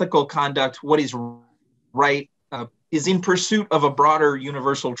 our ethical conduct, what is right, is in pursuit of a broader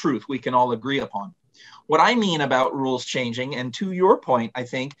universal truth we can all agree upon. What I mean about rules changing, and to your point, I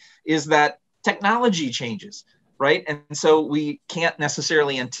think, is that technology changes, right? And so we can't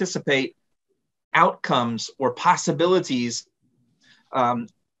necessarily anticipate outcomes or possibilities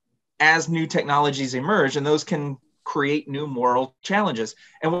as new technologies emerge, and those can create new moral challenges.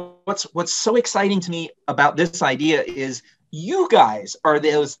 And what's so exciting to me about this idea is you guys are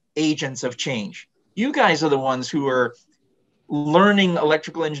those agents of change. You guys are the ones who are learning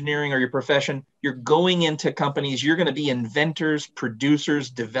electrical engineering or your profession. You're going into companies. You're going to be inventors, producers,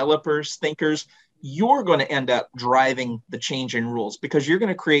 developers, thinkers. You're going to end up driving the change in rules because you're going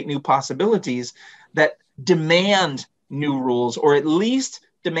to create new possibilities that demand new rules, or at least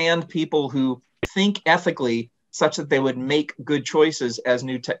demand people who think ethically such that they would make good choices as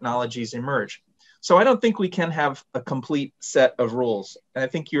new technologies emerge. So I don't think we can have a complete set of rules. And I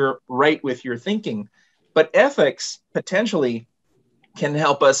think you're right with your thinking. But ethics potentially can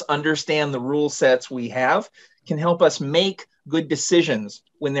help us understand the rule sets we have, can help us make good decisions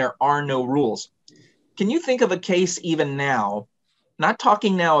when there are no rules. Can you think of a case even now, not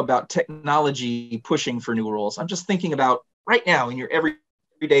talking now about technology pushing for new rules, I'm just thinking about right now in your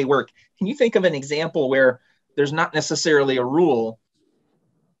everyday work. Can you think of an example where there's not necessarily a rule,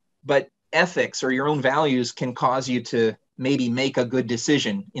 but ethics or your own values can cause you to maybe make a good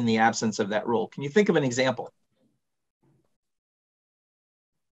decision in the absence of that rule? Can you think of an example?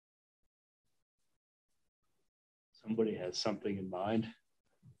 Somebody has something in mind.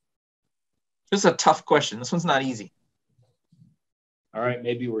 This is a tough question. This one's not easy. All right,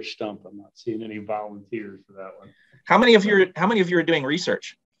 maybe we're stumped. I'm not seeing any volunteers for that one. How many of you are doing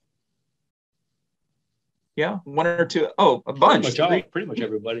research? Yeah, one or two. Oh, a bunch. Pretty much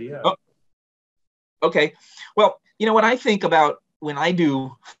everybody, yeah. Oh, okay. Well, you know what I think about when I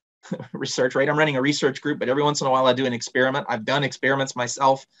do research, right? I'm running a research group, but every once in a while I do an experiment. I've done experiments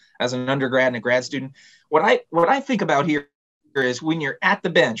myself as an undergrad and a grad student. What I think about here is when you're at the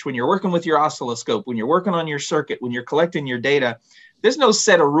bench, when you're working with your oscilloscope, when you're working on your circuit, when you're collecting your data, there's no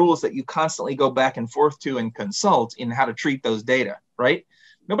set of rules that you constantly go back and forth to and consult in how to treat those data, right?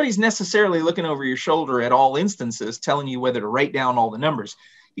 Nobody's necessarily looking over your shoulder at all instances, telling you whether to write down all the numbers.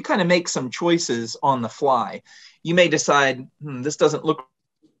 You kind of make some choices on the fly. You may decide, this doesn't look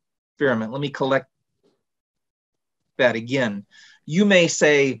experiment. Let me collect that again. You may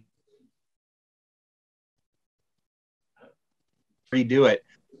say, redo it.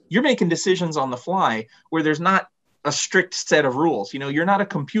 You're making decisions on the fly where there's not a strict set of rules. You know, you're not a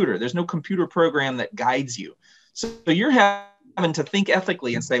computer. There's no computer program that guides you. So you're having to think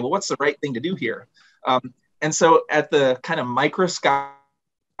ethically and say, well, what's the right thing to do here? And so at the kind of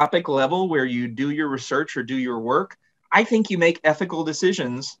microscopic level where you do your research or do your work, I think you make ethical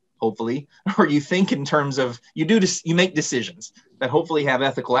decisions, hopefully, or you think in terms of, you make decisions that hopefully have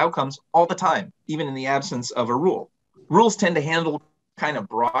ethical outcomes all the time, even in the absence of a rule. Rules tend to handle kind of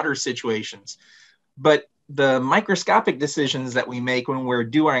broader situations, but the microscopic decisions that we make when we're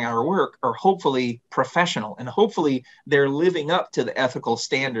doing our work are hopefully professional, and hopefully they're living up to the ethical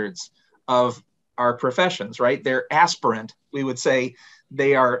standards of our professions, right? They're aspirant. We would say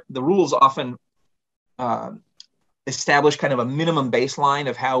the rules often establish kind of a minimum baseline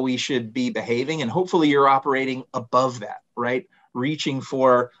of how we should be behaving, and hopefully you're operating above that, right? Reaching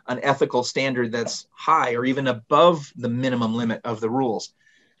for an ethical standard that's high or even above the minimum limit of the rules.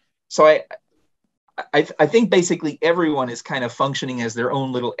 So I think basically everyone is kind of functioning as their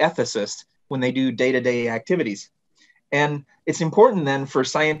own little ethicist when they do day-to-day activities. And it's important then for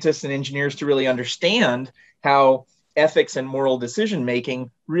scientists and engineers to really understand how ethics and moral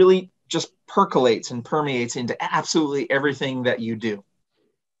decision-making really just percolates and permeates into absolutely everything that you do.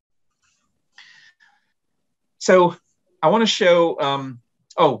 So I want to show,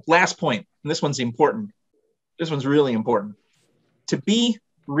 last point, and this one's important. This one's really important. To be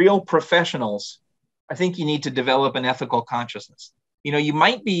real professionals, I think you need to develop an ethical consciousness. You know, you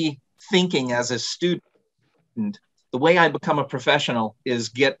might be thinking as a student, the way I become a professional is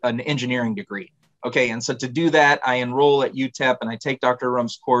get an engineering degree. Okay, and so to do that, I enroll at UTEP and I take Dr.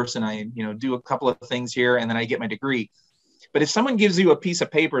 Rump's course and I, do a couple of things here and then I get my degree. But if someone gives you a piece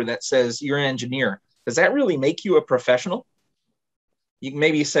of paper that says you're an engineer, does that really make you a professional? You can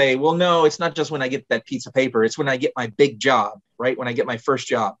maybe say, well, no, it's not just when I get that piece of paper. It's when I get my big job, right? When I get my first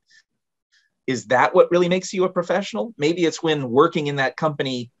job. Is that what really makes you a professional? Maybe it's when working in that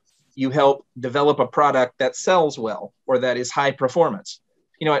company, you help develop a product that sells well or that is high performance.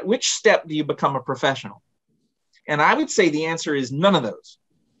 At which step do you become a professional? And I would say the answer is none of those.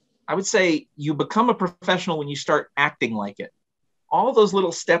 I would say you become a professional when you start acting like it. All those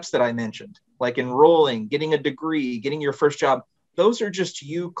little steps that I mentioned, like enrolling, getting a degree, getting your first job, those are just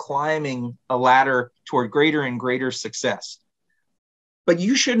you climbing a ladder toward greater and greater success. But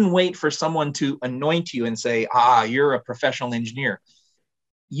you shouldn't wait for someone to anoint you and say, you're a professional engineer.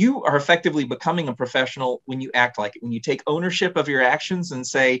 You are effectively becoming a professional when you act like it, when you take ownership of your actions and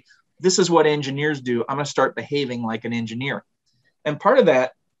say, this is what engineers do. I'm going to start behaving like an engineer. And part of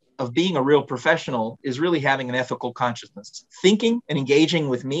that, of being a real professional, is really having an ethical consciousness, thinking and engaging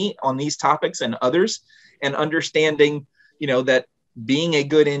with me on these topics and others, and understanding, that being a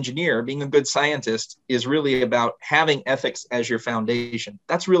good engineer, being a good scientist is really about having ethics as your foundation.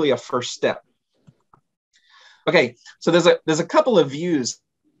 That's really a first step. Okay, so there's a couple of views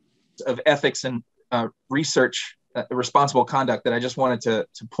of ethics and research, responsible conduct that I just wanted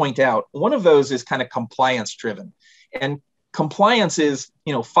to point out. One of those is kind of compliance driven. And compliance is,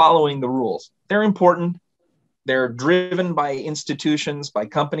 following the rules. They're important. They're driven by institutions, by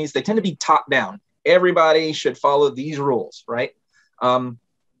companies. They tend to be top down. Everybody should follow these rules, right?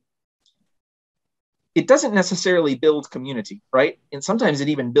 It doesn't necessarily build community, right? And sometimes it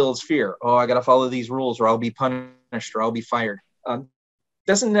even builds fear. Oh, I got to follow these rules or I'll be punished or I'll be fired.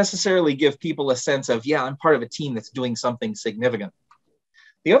 Doesn't necessarily give people a sense of, yeah, I'm part of a team that's doing something significant.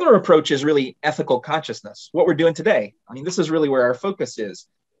 The other approach is really ethical consciousness, what we're doing today. I mean, this is really where our focus is.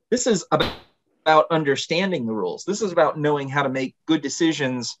 This is about understanding the rules. This is about knowing how to make good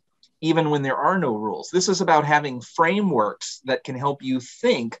decisions even when there are no rules. This is about having frameworks that can help you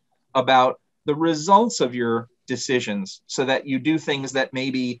think about the results of your decisions so that you do things that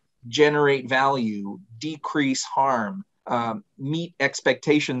maybe generate value, decrease harm, meet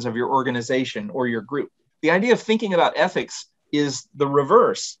expectations of your organization or your group. The idea of thinking about ethics is the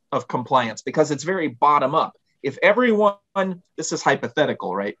reverse of compliance because it's very bottom up. If everyone, this is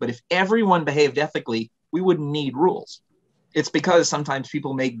hypothetical, right? But if everyone behaved ethically, we wouldn't need rules. It's because sometimes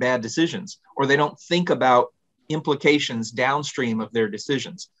people make bad decisions or they don't think about implications downstream of their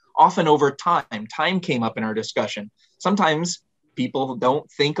decisions. Often over time came up in our discussion. Sometimes people don't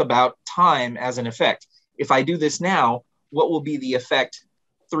think about time as an effect. If I do this now, what will be the effect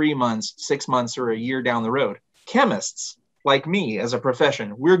 3 months, 6 months, or a year down the road? Chemists, like me as a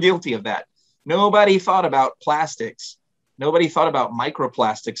profession, we're guilty of that. Nobody thought about plastics. Nobody thought about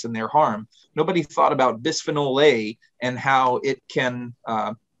microplastics and their harm. Nobody thought about bisphenol A and how it can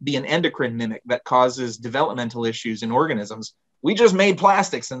be an endocrine mimic that causes developmental issues in organisms. We just made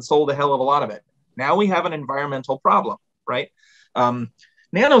plastics and sold a hell of a lot of it. Now we have an environmental problem, right?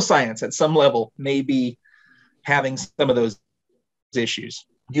 Nanoscience at some level may be having some of those issues.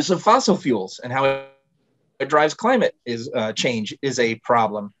 Use of fossil fuels and how it drives climate change is a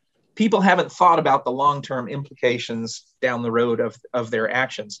problem. People haven't thought about the long-term implications down the road of their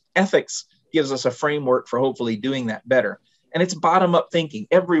actions. Ethics gives us a framework for hopefully doing that better. And it's bottom-up thinking.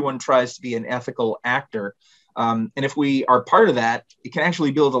 Everyone tries to be an ethical actor. And if we are part of that, it can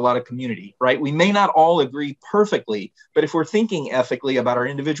actually build a lot of community, right? We may not all agree perfectly, but if we're thinking ethically about our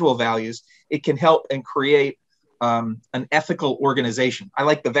individual values, it can help and create an ethical organization. I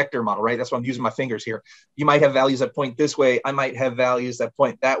like the vector model, right? That's why I'm using my fingers here. You might have values that point this way. I might have values that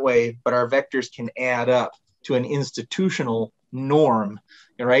point that way, but our vectors can add up to an institutional norm,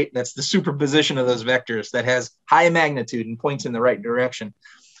 right? That's the superposition of those vectors that has high magnitude and points in the right direction.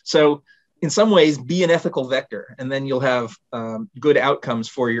 So in some ways, be an ethical vector, and then you'll have good outcomes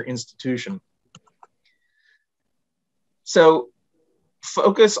for your institution. So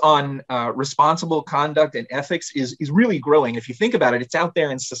focus on responsible conduct and ethics is really growing. If you think about it, it's out there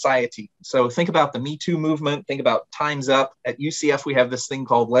in society. So think about the Me Too movement, think about Time's Up. At UCF, we have this thing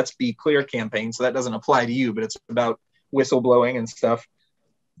called Let's Be Clear campaign. So that doesn't apply to you, but it's about whistleblowing and stuff.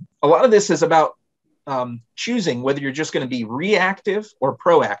 A lot of this is about choosing whether you're just going to be reactive or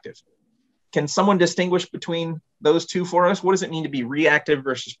proactive. Can someone distinguish between those two for us? What does it mean to be reactive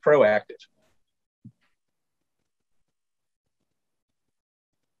versus proactive?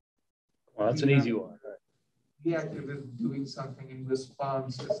 Well, that's an easy one. Reactive is doing something in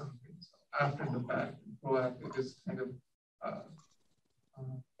response to something. So after the fact, proactive is kind of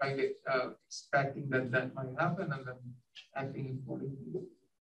kind of expecting that might happen and then acting accordingly.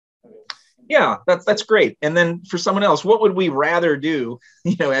 Yeah, that's great. And then for someone else, what would we rather do,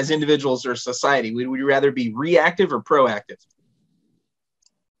 as individuals or society? Would we rather be reactive or proactive?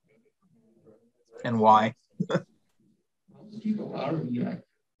 And why? Most people are reactive,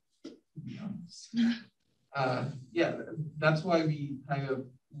 to be honest. Yeah, that's why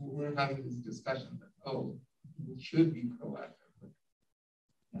we're having this discussion that, we should be proactive.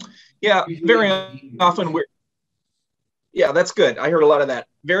 Yeah, very often yeah, that's good. I heard a lot of that.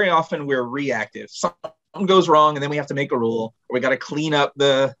 Very often we're reactive. Something goes wrong and then we have to make a rule, or we got to clean up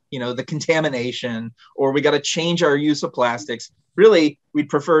the contamination, or we got to change our use of plastics. Really, we'd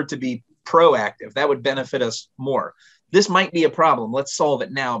prefer to be proactive. That would benefit us more. This might be a problem. Let's solve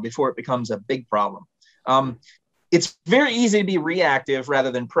it now before it becomes a big problem. It's very easy to be reactive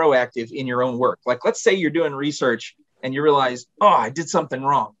rather than proactive in your own work. Like, let's say you're doing research and you realize, I did something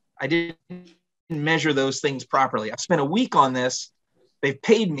wrong. I didn't measure those things properly. I've spent a week on this. They've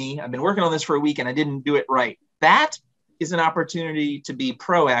paid me. I've been working on this for a week and I didn't do it right. That is an opportunity to be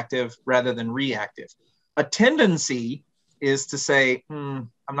proactive rather than reactive. A tendency is to say,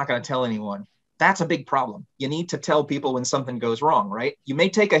 I'm not going to tell anyone. That's a big problem. You need to tell people when something goes wrong, right? You may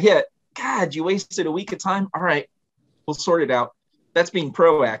take a hit. God, you wasted a week of time. All right, we'll sort it out. That's being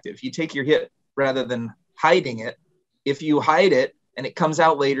proactive. You take your hit rather than hiding it. If you hide it and it comes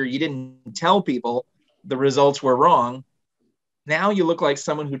out later, you didn't tell people the results were wrong. Now you look like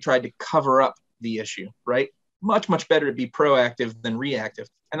someone who tried to cover up the issue, right? Much, much better to be proactive than reactive.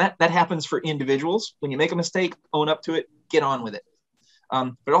 And that happens for individuals. When you make a mistake, own up to it, get on with it.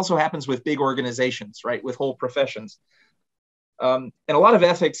 But it also happens with big organizations, right? With whole professions. And a lot of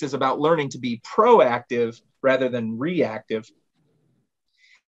ethics is about learning to be proactive rather than reactive.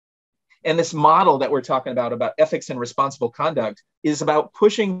 And this model that we're talking about ethics and responsible conduct, is about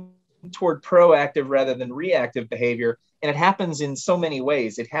pushing toward proactive rather than reactive behavior. And it happens in so many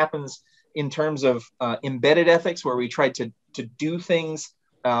ways. It happens in terms of embedded ethics, where we try to do things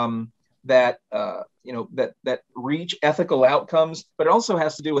that reach ethical outcomes, but it also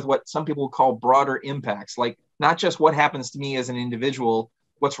has to do with what some people call broader impacts, like not just what happens to me as an individual,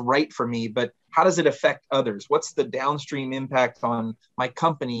 what's right for me, but how does it affect others? What's the downstream impact on my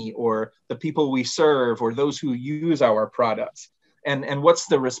company or the people we serve or those who use our products? And what's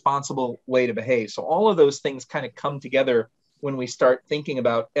the responsible way to behave? So all of those things kind of come together when we start thinking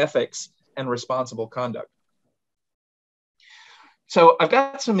about ethics and responsible conduct. So I've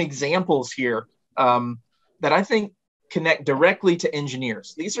got some examples here that I think connect directly to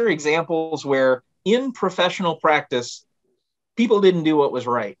engineers. These are examples where in professional practice, people didn't do what was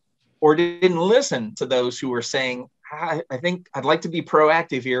right or didn't listen to those who were saying, I think I'd like to be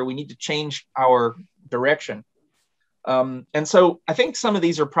proactive here. We need to change our direction. And so I think some of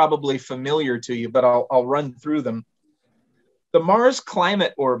these are probably familiar to you, but I'll run through them. The Mars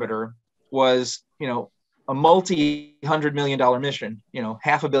Climate Orbiter was, a multi-$100 million mission,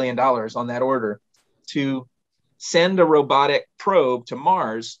 $500 million on that order, to send a robotic probe to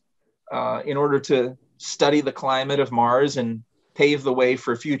Mars in order to study the climate of Mars and pave the way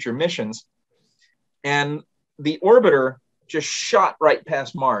for future missions. And the orbiter just shot right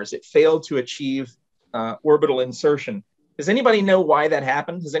past Mars. It failed to achieve orbital insertion. Does anybody know why that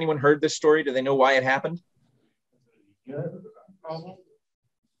happened? Has anyone heard this story? Do they know why it happened?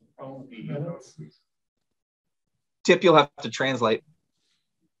 Tip, you'll have to translate.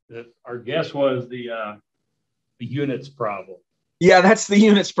 Our guess was the units problem. Yeah, that's the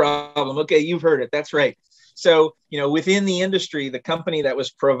units problem. Okay, you've heard it. That's right. So, within the industry, the company that was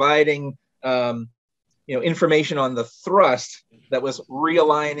providing, information on the thrust that was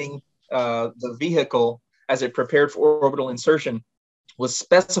realigning the vehicle as it prepared for orbital insertion was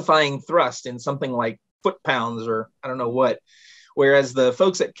specifying thrust in something like foot-pounds or I don't know what. Whereas the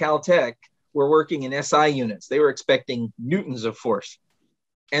folks at Caltech were working in SI units. They were expecting newtons of force.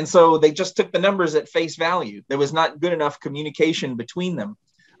 And so they just took the numbers at face value. There was not good enough communication between them.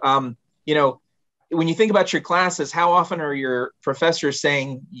 When you think about your classes, how often are your professors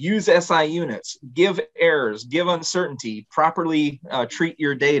saying, use SI units, give errors, give uncertainty, properly treat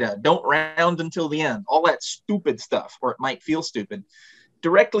your data, don't round until the end, all that stupid stuff, or it might feel stupid,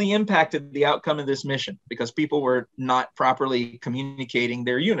 directly impacted the outcome of this mission because people were not properly communicating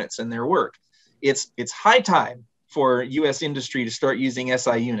their units and their work. It's high time for US industry to start using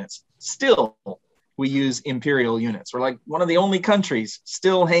SI units. Still, we use imperial units. We're like one of the only countries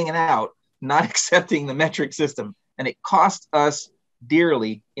still hanging out, not accepting the metric system. And it cost us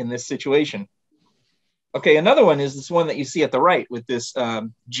dearly in this situation. Okay, another one is this one that you see at the right with this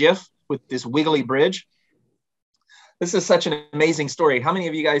GIF with this wiggly bridge. This is such an amazing story. How many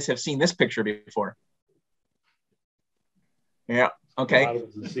of you guys have seen this picture before? Yeah. Okay.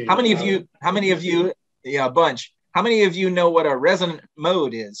 How many of you, yeah, a bunch. How many of you know what a resonant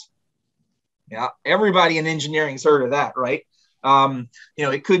mode is? Yeah, everybody in engineering's heard of that, right?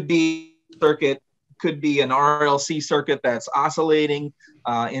 It could be circuit, could be an RLC circuit that's oscillating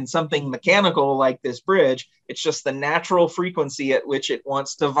in something mechanical like this bridge. It's just the natural frequency at which it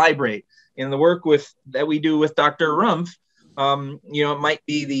wants to vibrate. In the work that we do with Dr. Rumpf, it might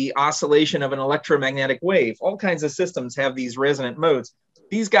be the oscillation of an electromagnetic wave. All kinds of systems have these resonant modes.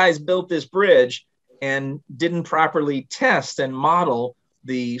 These guys built this bridge and didn't properly test and model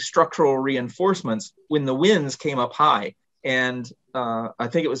the structural reinforcements when the winds came up high. And I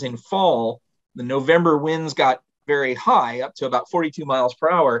think it was in fall, the November winds got very high, up to about 42 miles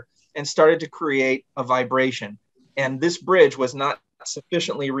per hour, and started to create a vibration. And this bridge was not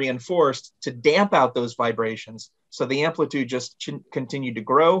sufficiently reinforced to damp out those vibrations. So the amplitude just continued to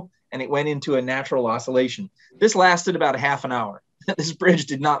grow, and it went into a natural oscillation. This lasted about a half an hour. This bridge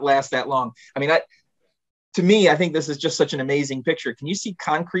did not last that long. I mean, to me, I think this is just such an amazing picture. Can you see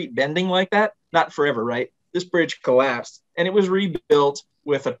concrete bending like that? Not forever, right? This bridge collapsed, and it was rebuilt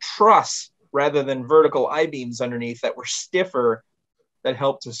with a truss rather than vertical I-beams underneath that were stiffer, that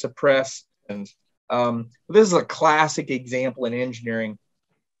helped to suppress. And this is a classic example in engineering.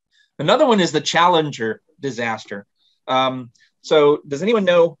 Another one is the Challenger disaster. So does anyone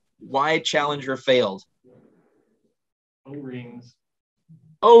know why Challenger failed? O-rings.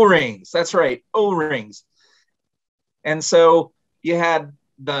 O-rings, that's right, O-rings. And so you had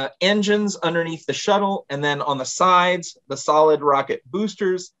the engines underneath the shuttle, and then on the sides, the solid rocket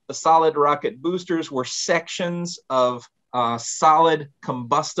boosters. The solid rocket boosters were sections of solid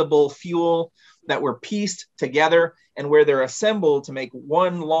combustible fuel that were pieced together, and where they're assembled to make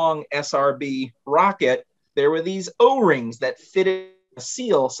one long SRB rocket, there were these O-rings that fitted a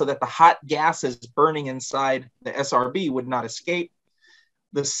seal so that the hot gases burning inside the SRB would not escape.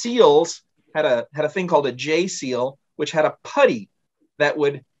 The seals had a thing called a J seal, which had a putty that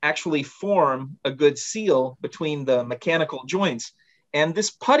would actually form a good seal between the mechanical joints. And this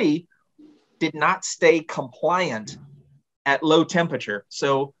putty did not stay compliant at low temperature.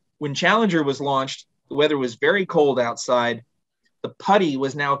 So when Challenger was launched, the weather was very cold outside. The putty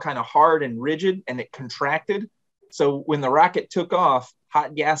was now kind of hard and rigid, and it contracted. So when the rocket took off,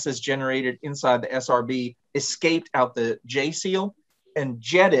 hot gases generated inside the SRB escaped out the J seal and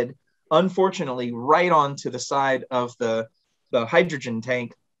jetted, unfortunately, right onto the side of the hydrogen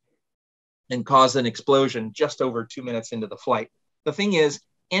tank and caused an explosion just over 2 minutes into the flight. The thing is,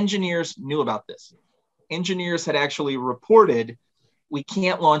 engineers knew about this. Engineers had actually reported, we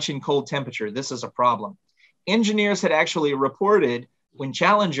can't launch in cold temperature. This is a problem. Engineers had actually reported when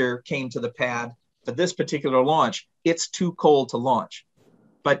Challenger came to the pad for this particular launch, it's too cold to launch.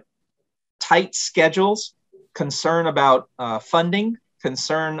 But tight schedules, concern about funding,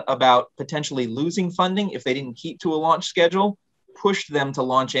 concern about potentially losing funding if they didn't keep to a launch schedule, pushed them to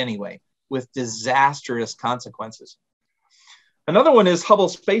launch anyway with disastrous consequences. Another one is Hubble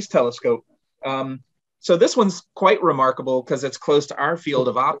Space Telescope. So this one's quite remarkable because it's close to our field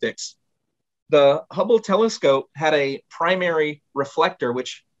of optics. The Hubble telescope had a primary reflector,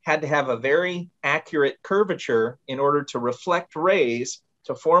 which had to have a very accurate curvature in order to reflect rays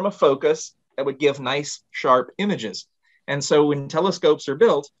to form a focus that would give nice, sharp images. And so when telescopes are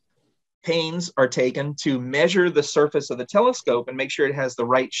built, pains are taken to measure the surface of the telescope and make sure it has the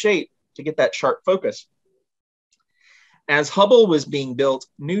right shape to get that sharp focus. As Hubble was being built,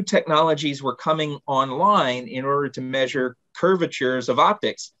 new technologies were coming online in order to measure curvatures of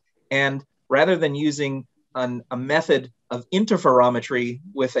optics. And rather than using a method of interferometry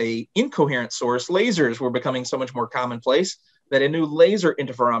with an incoherent source, lasers were becoming so much more commonplace that a new laser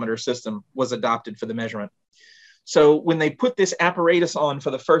interferometer system was adopted for the measurement. So when they put this apparatus on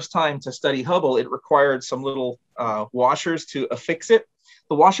for the first time to study Hubble, it required some little washers to affix it.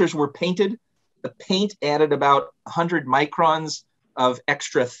 The washers were painted. The paint added about 100 microns of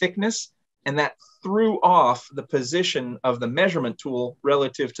extra thickness, and that threw off the position of the measurement tool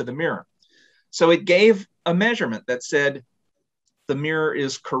relative to the mirror. So it gave a measurement that said the mirror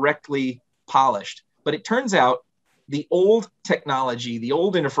is correctly polished. But it turns out the old technology, the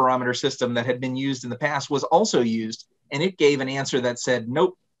old interferometer system that had been used in the past was also used, and it gave an answer that said,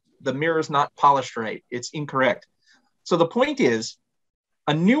 nope, the mirror is not polished right. It's incorrect. So the point is,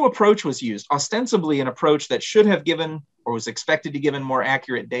 a new approach was used, ostensibly an approach that should have given or was expected to give more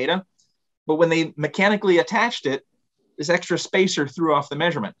accurate data. But when they mechanically attached it, this extra spacer threw off the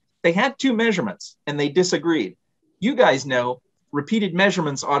measurement. They had two measurements and they disagreed. You guys know repeated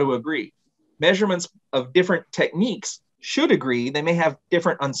measurements ought to agree. measurements of different techniques should agree. They may have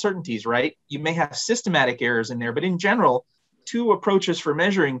different uncertainties, right? You may have systematic errors in there, but in general, two approaches for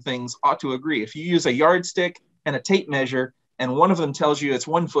measuring things ought to agree. If you use a yardstick and a tape measure, and one of them tells you it's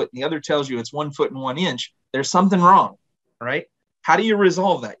 1 foot and the other tells you it's 1 foot and 1 inch, there's something wrong, right? How do you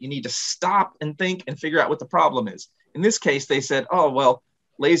resolve that? You need to stop and think and figure out what the problem is. In this case, they said, oh, well,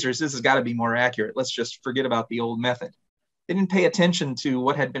 lasers, this has got to be more accurate. Let's just forget about the old method. They didn't pay attention to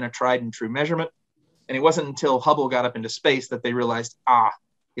what had been a tried and true measurement. And it wasn't until Hubble got up into space that they realized,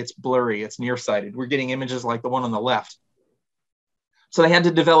 it's blurry, it's nearsighted. We're getting images like the one on the left. So they had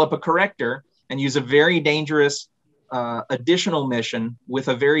to develop a corrector and use a very dangerous additional mission with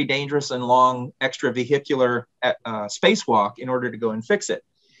a very dangerous and long extravehicular spacewalk in order to go and fix it.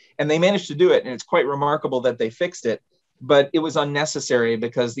 And they managed to do it. And it's quite remarkable that they fixed it, but it was unnecessary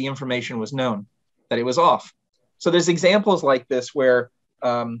because the information was known that it was off. So there's examples like this where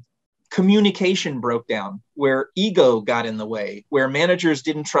communication broke down, where ego got in the way, where managers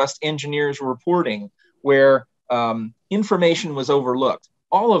didn't trust engineers reporting, where information was overlooked.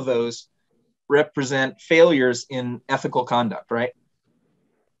 All of those represent failures in ethical conduct, right?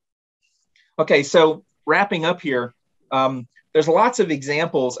 Okay, so wrapping up here, there's lots of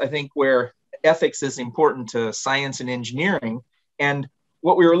examples, I think, where ethics is important to science and engineering. And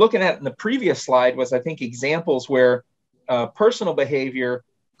what we were looking at in the previous slide was, I think, examples where personal behavior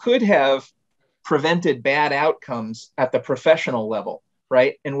could have prevented bad outcomes at the professional level,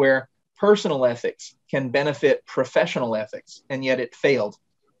 right? And where personal ethics can benefit professional ethics, and yet it failed.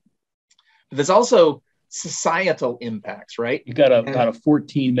 But there's also societal impacts, right? You got about a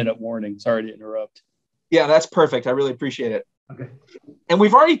 14-minute warning. Sorry to interrupt. Yeah, that's perfect. I really appreciate it. Okay. And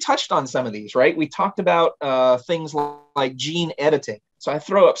we've already touched on some of these, right? We talked about things like gene editing. So I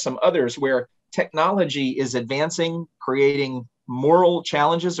throw up some others where technology is advancing, creating moral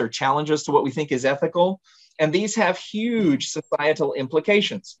challenges or challenges to what we think is ethical. And these have huge societal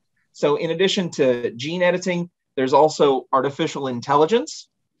implications. So in addition to gene editing, there's also artificial intelligence.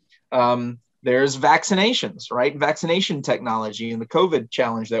 There's vaccinations, right? Vaccination technology and the COVID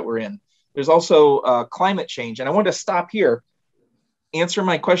challenge that we're in. There's also climate change. And I want to stop here, answer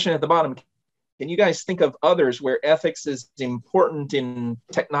my question at the bottom. Can you guys think of others where ethics is important in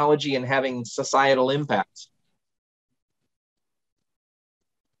technology and having societal impacts?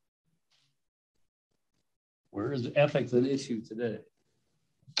 Where is ethics an issue today?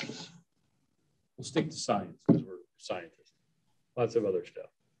 We'll stick to science because we're scientists. Lots of other stuff.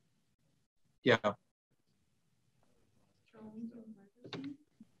 Yeah.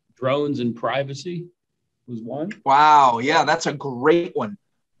 Drones and privacy was one. Wow. Yeah, that's a great one.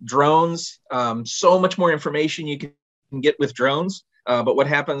 Drones, so much more information you can get with drones. But what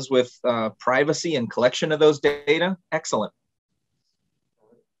happens with privacy and collection of those data? Excellent.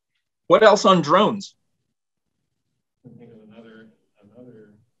 What else on drones? I think of another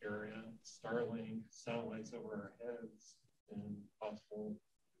area, Starlink, satellites over our heads, and possible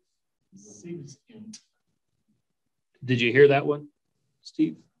SIGs int. Did you hear that one,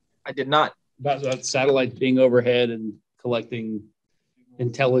 Steve? I did not. About satellites being overhead and collecting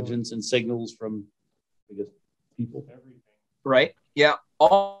intelligence and signals from, I guess, people. Everything. Right. Yeah.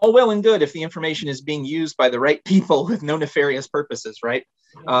 All well and good if the information is being used by the right people with no nefarious purposes, right?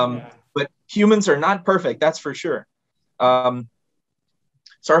 But humans are not perfect, that's for sure.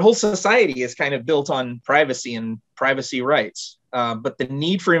 So our whole society is kind of built on privacy and privacy rights. But the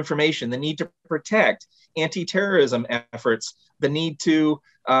need for information, the need to protect, anti-terrorism efforts, the need to,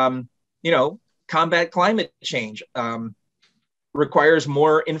 combat climate change requires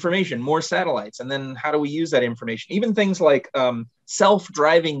more information, more satellites. And then how do we use that information? Even things like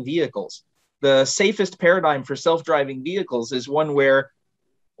self-driving vehicles. The safest paradigm for self-driving vehicles is one where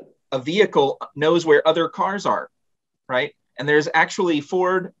a vehicle knows where other cars are, right? And there's actually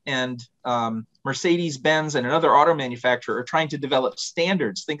Ford and Mercedes-Benz and another auto manufacturer are trying to develop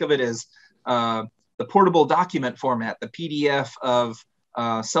standards. Think of it as the portable document format, the PDF of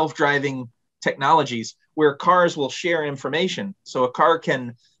self-driving technologies, where cars will share information. So a car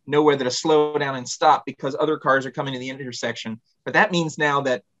can know whether to slow down and stop because other cars are coming to the intersection. But that means now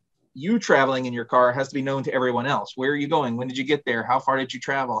that you traveling in your car has to be known to everyone else. Where are you going? When did you get there? How far did you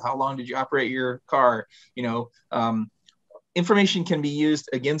travel? How long did you operate your car? Information can be used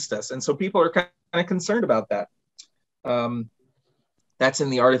against us. And so people are kind of concerned about that. That's in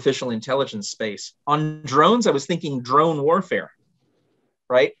the artificial intelligence space. On drones, I was thinking drone warfare,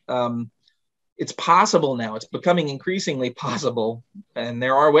 right? It's possible now, it's becoming increasingly possible, and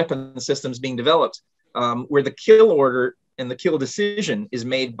there are weapon systems being developed where the kill order and the kill decision is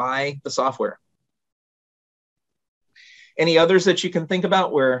made by the software. Any others that you can think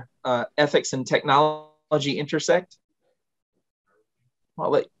about where ethics and technology intersect?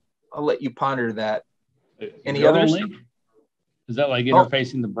 I'll let you ponder that. Any others? Is that like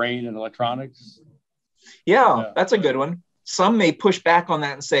interfacing the brain and electronics? Yeah, that's a good one. Some may push back on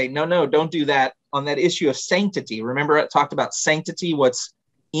that and say, no, don't do that. On that issue of sanctity, remember I talked about sanctity, what's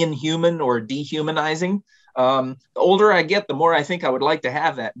inhuman or dehumanizing. The older I get, the more I think I would like to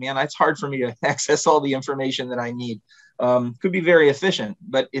have that. Man, it's hard for me to access all the information that I need. Could be very efficient,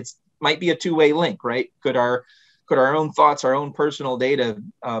 but it's might be a two-way link, right? Could our own thoughts, our own personal data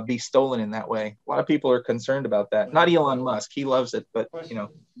be stolen in that way? A lot of people are concerned about that. Not Elon Musk, he loves it, but you know.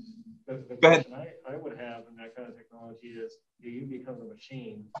 The Go ahead. question I would have in that kind of technology is, do you become the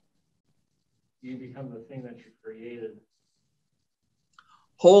machine? Do you become the thing that you created?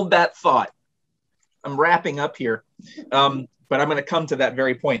 Hold that thought. I'm wrapping up here, but I'm going to come to that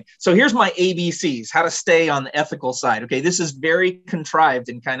very point. So here's my ABCs, how to stay on the ethical side. Okay, this is very contrived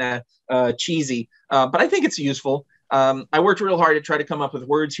and kind of cheesy, but I think it's useful. I worked real hard to try to come up with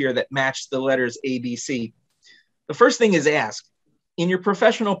words here that match the letters ABC. The first thing is ask. In your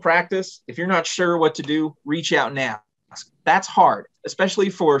professional practice, if you're not sure what to do, reach out and ask. That's hard, especially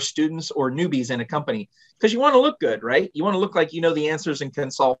for students or newbies in a company, because you want to look good, right? You want to look like you know the answers and can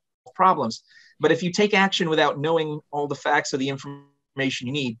solve problems. But if you take action without knowing all the facts or the information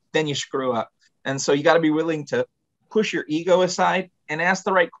you need, then you screw up. And so you got to be willing to push your ego aside and ask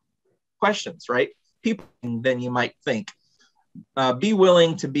the right questions, right? People than you might think. Be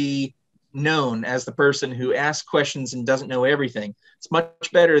willing to be known as the person who asks questions and doesn't know everything. It's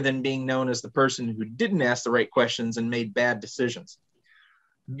much better than being known as the person who didn't ask the right questions and made bad decisions.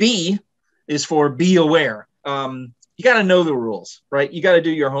 B is for be aware. You got to know the rules, right? You got to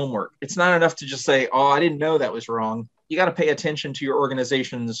do your homework. It's not enough to just say, oh, I didn't know that was wrong. You got to pay attention to your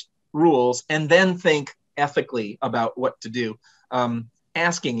organization's rules and then think ethically about what to do.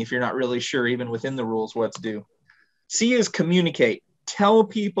 Asking if you're not really sure, even within the rules, what to do. C is communicate. Tell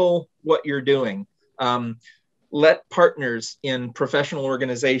people what you're doing. Let partners in professional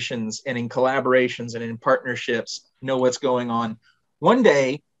organizations and in collaborations and in partnerships know what's going on. One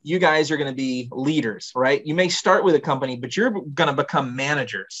day, you guys are going to be leaders, right? You may start with a company, but you're going to become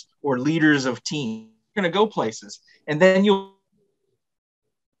managers or leaders of teams. You're going to go places, and then you'll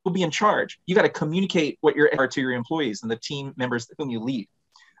be in charge. You got to communicate what you are to your employees and the team members whom you lead.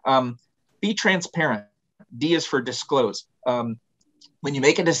 Be transparent. D is for disclose. When you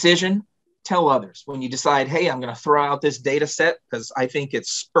make a decision, tell others. When you decide, hey, I'm going to throw out this data set because I think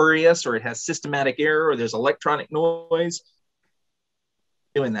it's spurious or it has systematic error or there's electronic noise,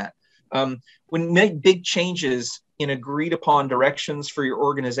 doing that. When you make big changes in agreed upon directions for your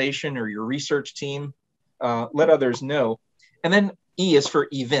organization or your research team, let others know. And then E is for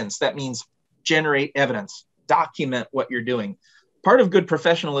events. That means generate evidence, document what you're doing. Part of good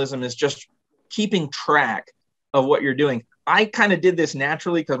professionalism is just keeping track of what you're doing. I kind of did this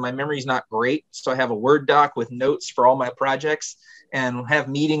naturally because my memory is not great. So I have a Word doc with notes for all my projects and have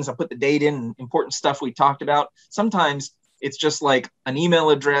meetings. I put the date in, important stuff we talked about. Sometimes it's just like an email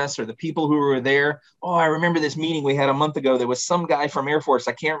address or the people who were there. Oh, I remember this meeting we had a month ago. There was some guy from Air Force.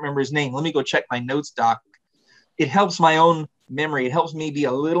 I can't remember his name. Let me go check my notes doc. It helps my own memory. It helps me be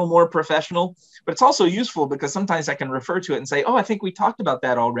a little more professional, but it's also useful because sometimes I can refer to it and say, oh, I think we talked about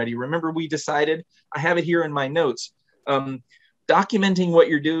that already. Remember we decided? I have it here in my notes. Documenting what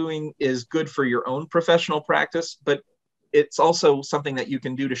you're doing is good for your own professional practice, but it's also something that you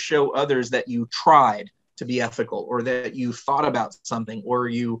can do to show others that you tried to be ethical or that you thought about something or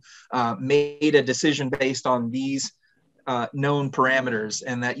you made a decision based on these known parameters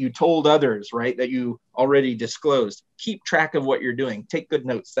and that you told others, right, that you already disclosed. Keep track of what you're doing. Take good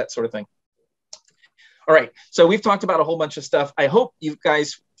notes, that sort of thing. All right, so we've talked about a whole bunch of stuff. I hope you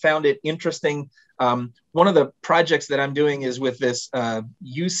guys found it interesting. One of the projects that I'm doing is with this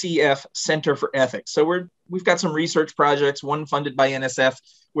UCF Center for Ethics. So we've got some research projects, one funded by NSF,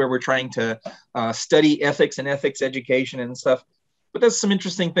 where we're trying to study ethics and ethics education and stuff. But there's some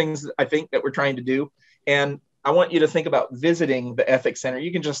interesting things I think that we're trying to do. And I want you to think about visiting the Ethics Center.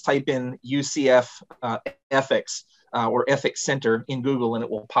 You can just type in UCF Ethics or Ethics Center in Google and it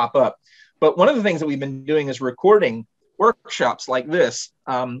will pop up. But one of the things that we've been doing is recording workshops like this.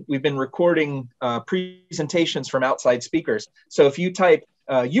 We've been recording presentations from outside speakers. So if you type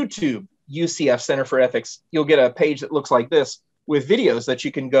YouTube UCF Center for Ethics, you'll get a page that looks like this with videos that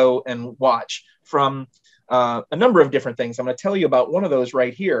you can go and watch from a number of different things. I'm going to tell you about one of those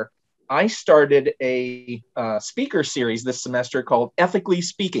right here. I started a speaker series this semester called Ethically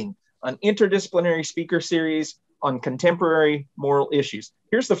Speaking, an interdisciplinary speaker series on contemporary moral issues.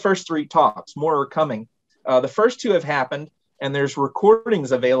 Here's the first 3 talks. More are coming. The first 2 have happened. And there's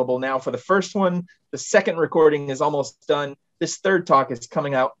recordings available now for the first one. The second recording is almost done. This third talk is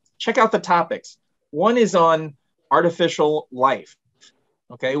coming out. Check out the topics. One is on artificial life,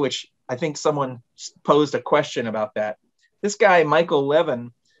 okay, which I think someone posed a question about that. This guy, Michael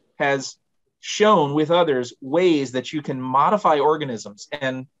Levin, has shown with others ways that you can modify organisms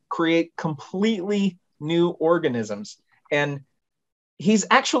and create completely new organisms. And he's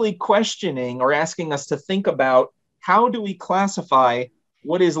actually questioning or asking us to think about, how do we classify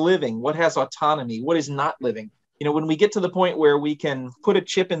what is living, what has autonomy, what is not living? You know, when we get to the point where we can put a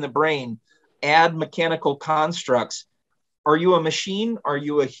chip in the brain, add mechanical constructs, are you a machine? Are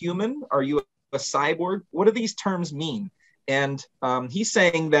you a human? Are you a cyborg? What do these terms mean? And he's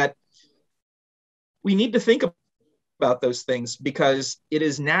saying that we need to think about those things because it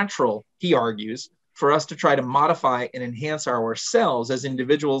is natural, he argues, for us to try to modify and enhance ourselves as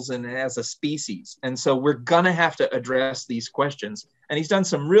individuals and as a species. And so we're going to have to address these questions. And he's done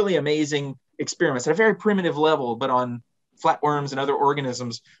some really amazing experiments at a very primitive level, but on flatworms and other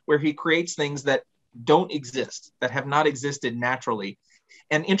organisms, where he creates things that don't exist, that have not existed naturally,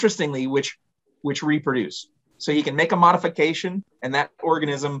 and interestingly, which reproduce. So he can make a modification and that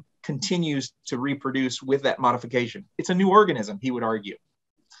organism continues to reproduce with that modification. It's a new organism, he would argue.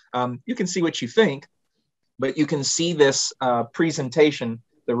 You can see what you think, but you can see this presentation,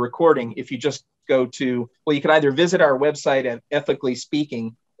 the recording, if you just go to, well, you can either visit our website at Ethically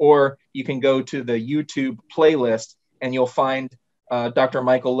Speaking, or you can go to the YouTube playlist and you'll find Dr.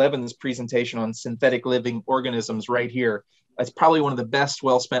 Michael Levin's presentation on synthetic living organisms right here. That's probably one of the best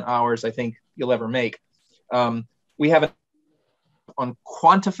well-spent hours I think you'll ever make. We have it on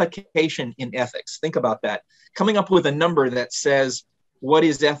quantification in ethics. Think about that. Coming up with a number that says what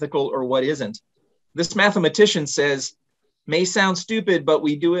is ethical or what isn't. This mathematician says, may sound stupid, but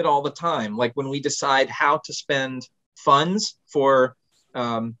we do it all the time. Like when we decide how to spend funds for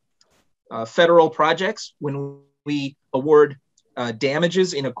federal projects, when we award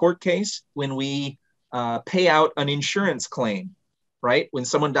damages in a court case, when we pay out an insurance claim, right? When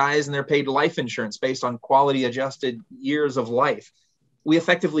someone dies and they're paid life insurance based on quality adjusted years of life, we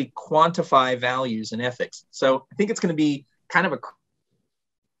effectively quantify values in ethics. So I think it's going to be kind of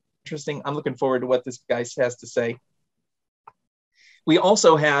interesting. I'm looking forward to what this guy has to say. We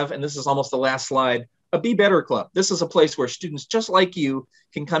also have, and this is almost the last slide, a Be Better Club. This is a place where students just like you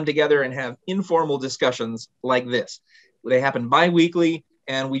can come together and have informal discussions like this. They happen bi-weekly,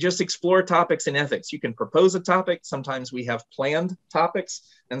 and we just explore topics in ethics. You can propose a topic. Sometimes we have planned topics.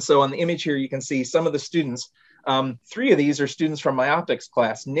 And so on the image here, you can see some of the students. 3 of these are students from my optics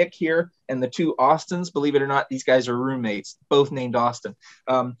class, Nick here, and the 2 Austins. Believe it or not, these guys are roommates, both named Austin.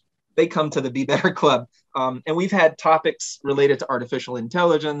 They come to the Be Better Club. And we've had topics related to artificial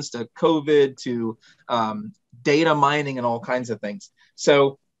intelligence, to COVID, to data mining, and all kinds of things.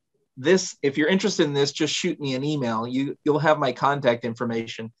 So this, if you're interested in this, just shoot me an email. You'll have my contact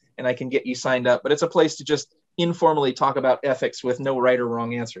information and I can get you signed up. But it's a place to just informally talk about ethics with no right or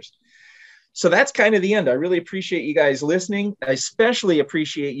wrong answers. So that's kind of the end. I really appreciate you guys listening. I especially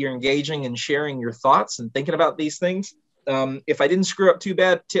appreciate you engaging and sharing your thoughts and thinking about these things. If I didn't screw up too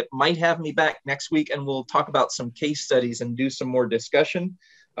bad, Tip might have me back next week and we'll talk about some case studies and do some more discussion.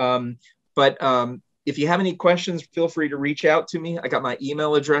 If you have any questions, feel free to reach out to me. I got my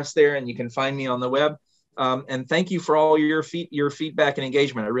email address there and you can find me on the web. And thank you for all your feedback and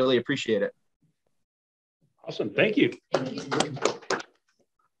engagement. I really appreciate it. Awesome. Thank you.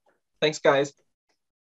 Thanks, guys.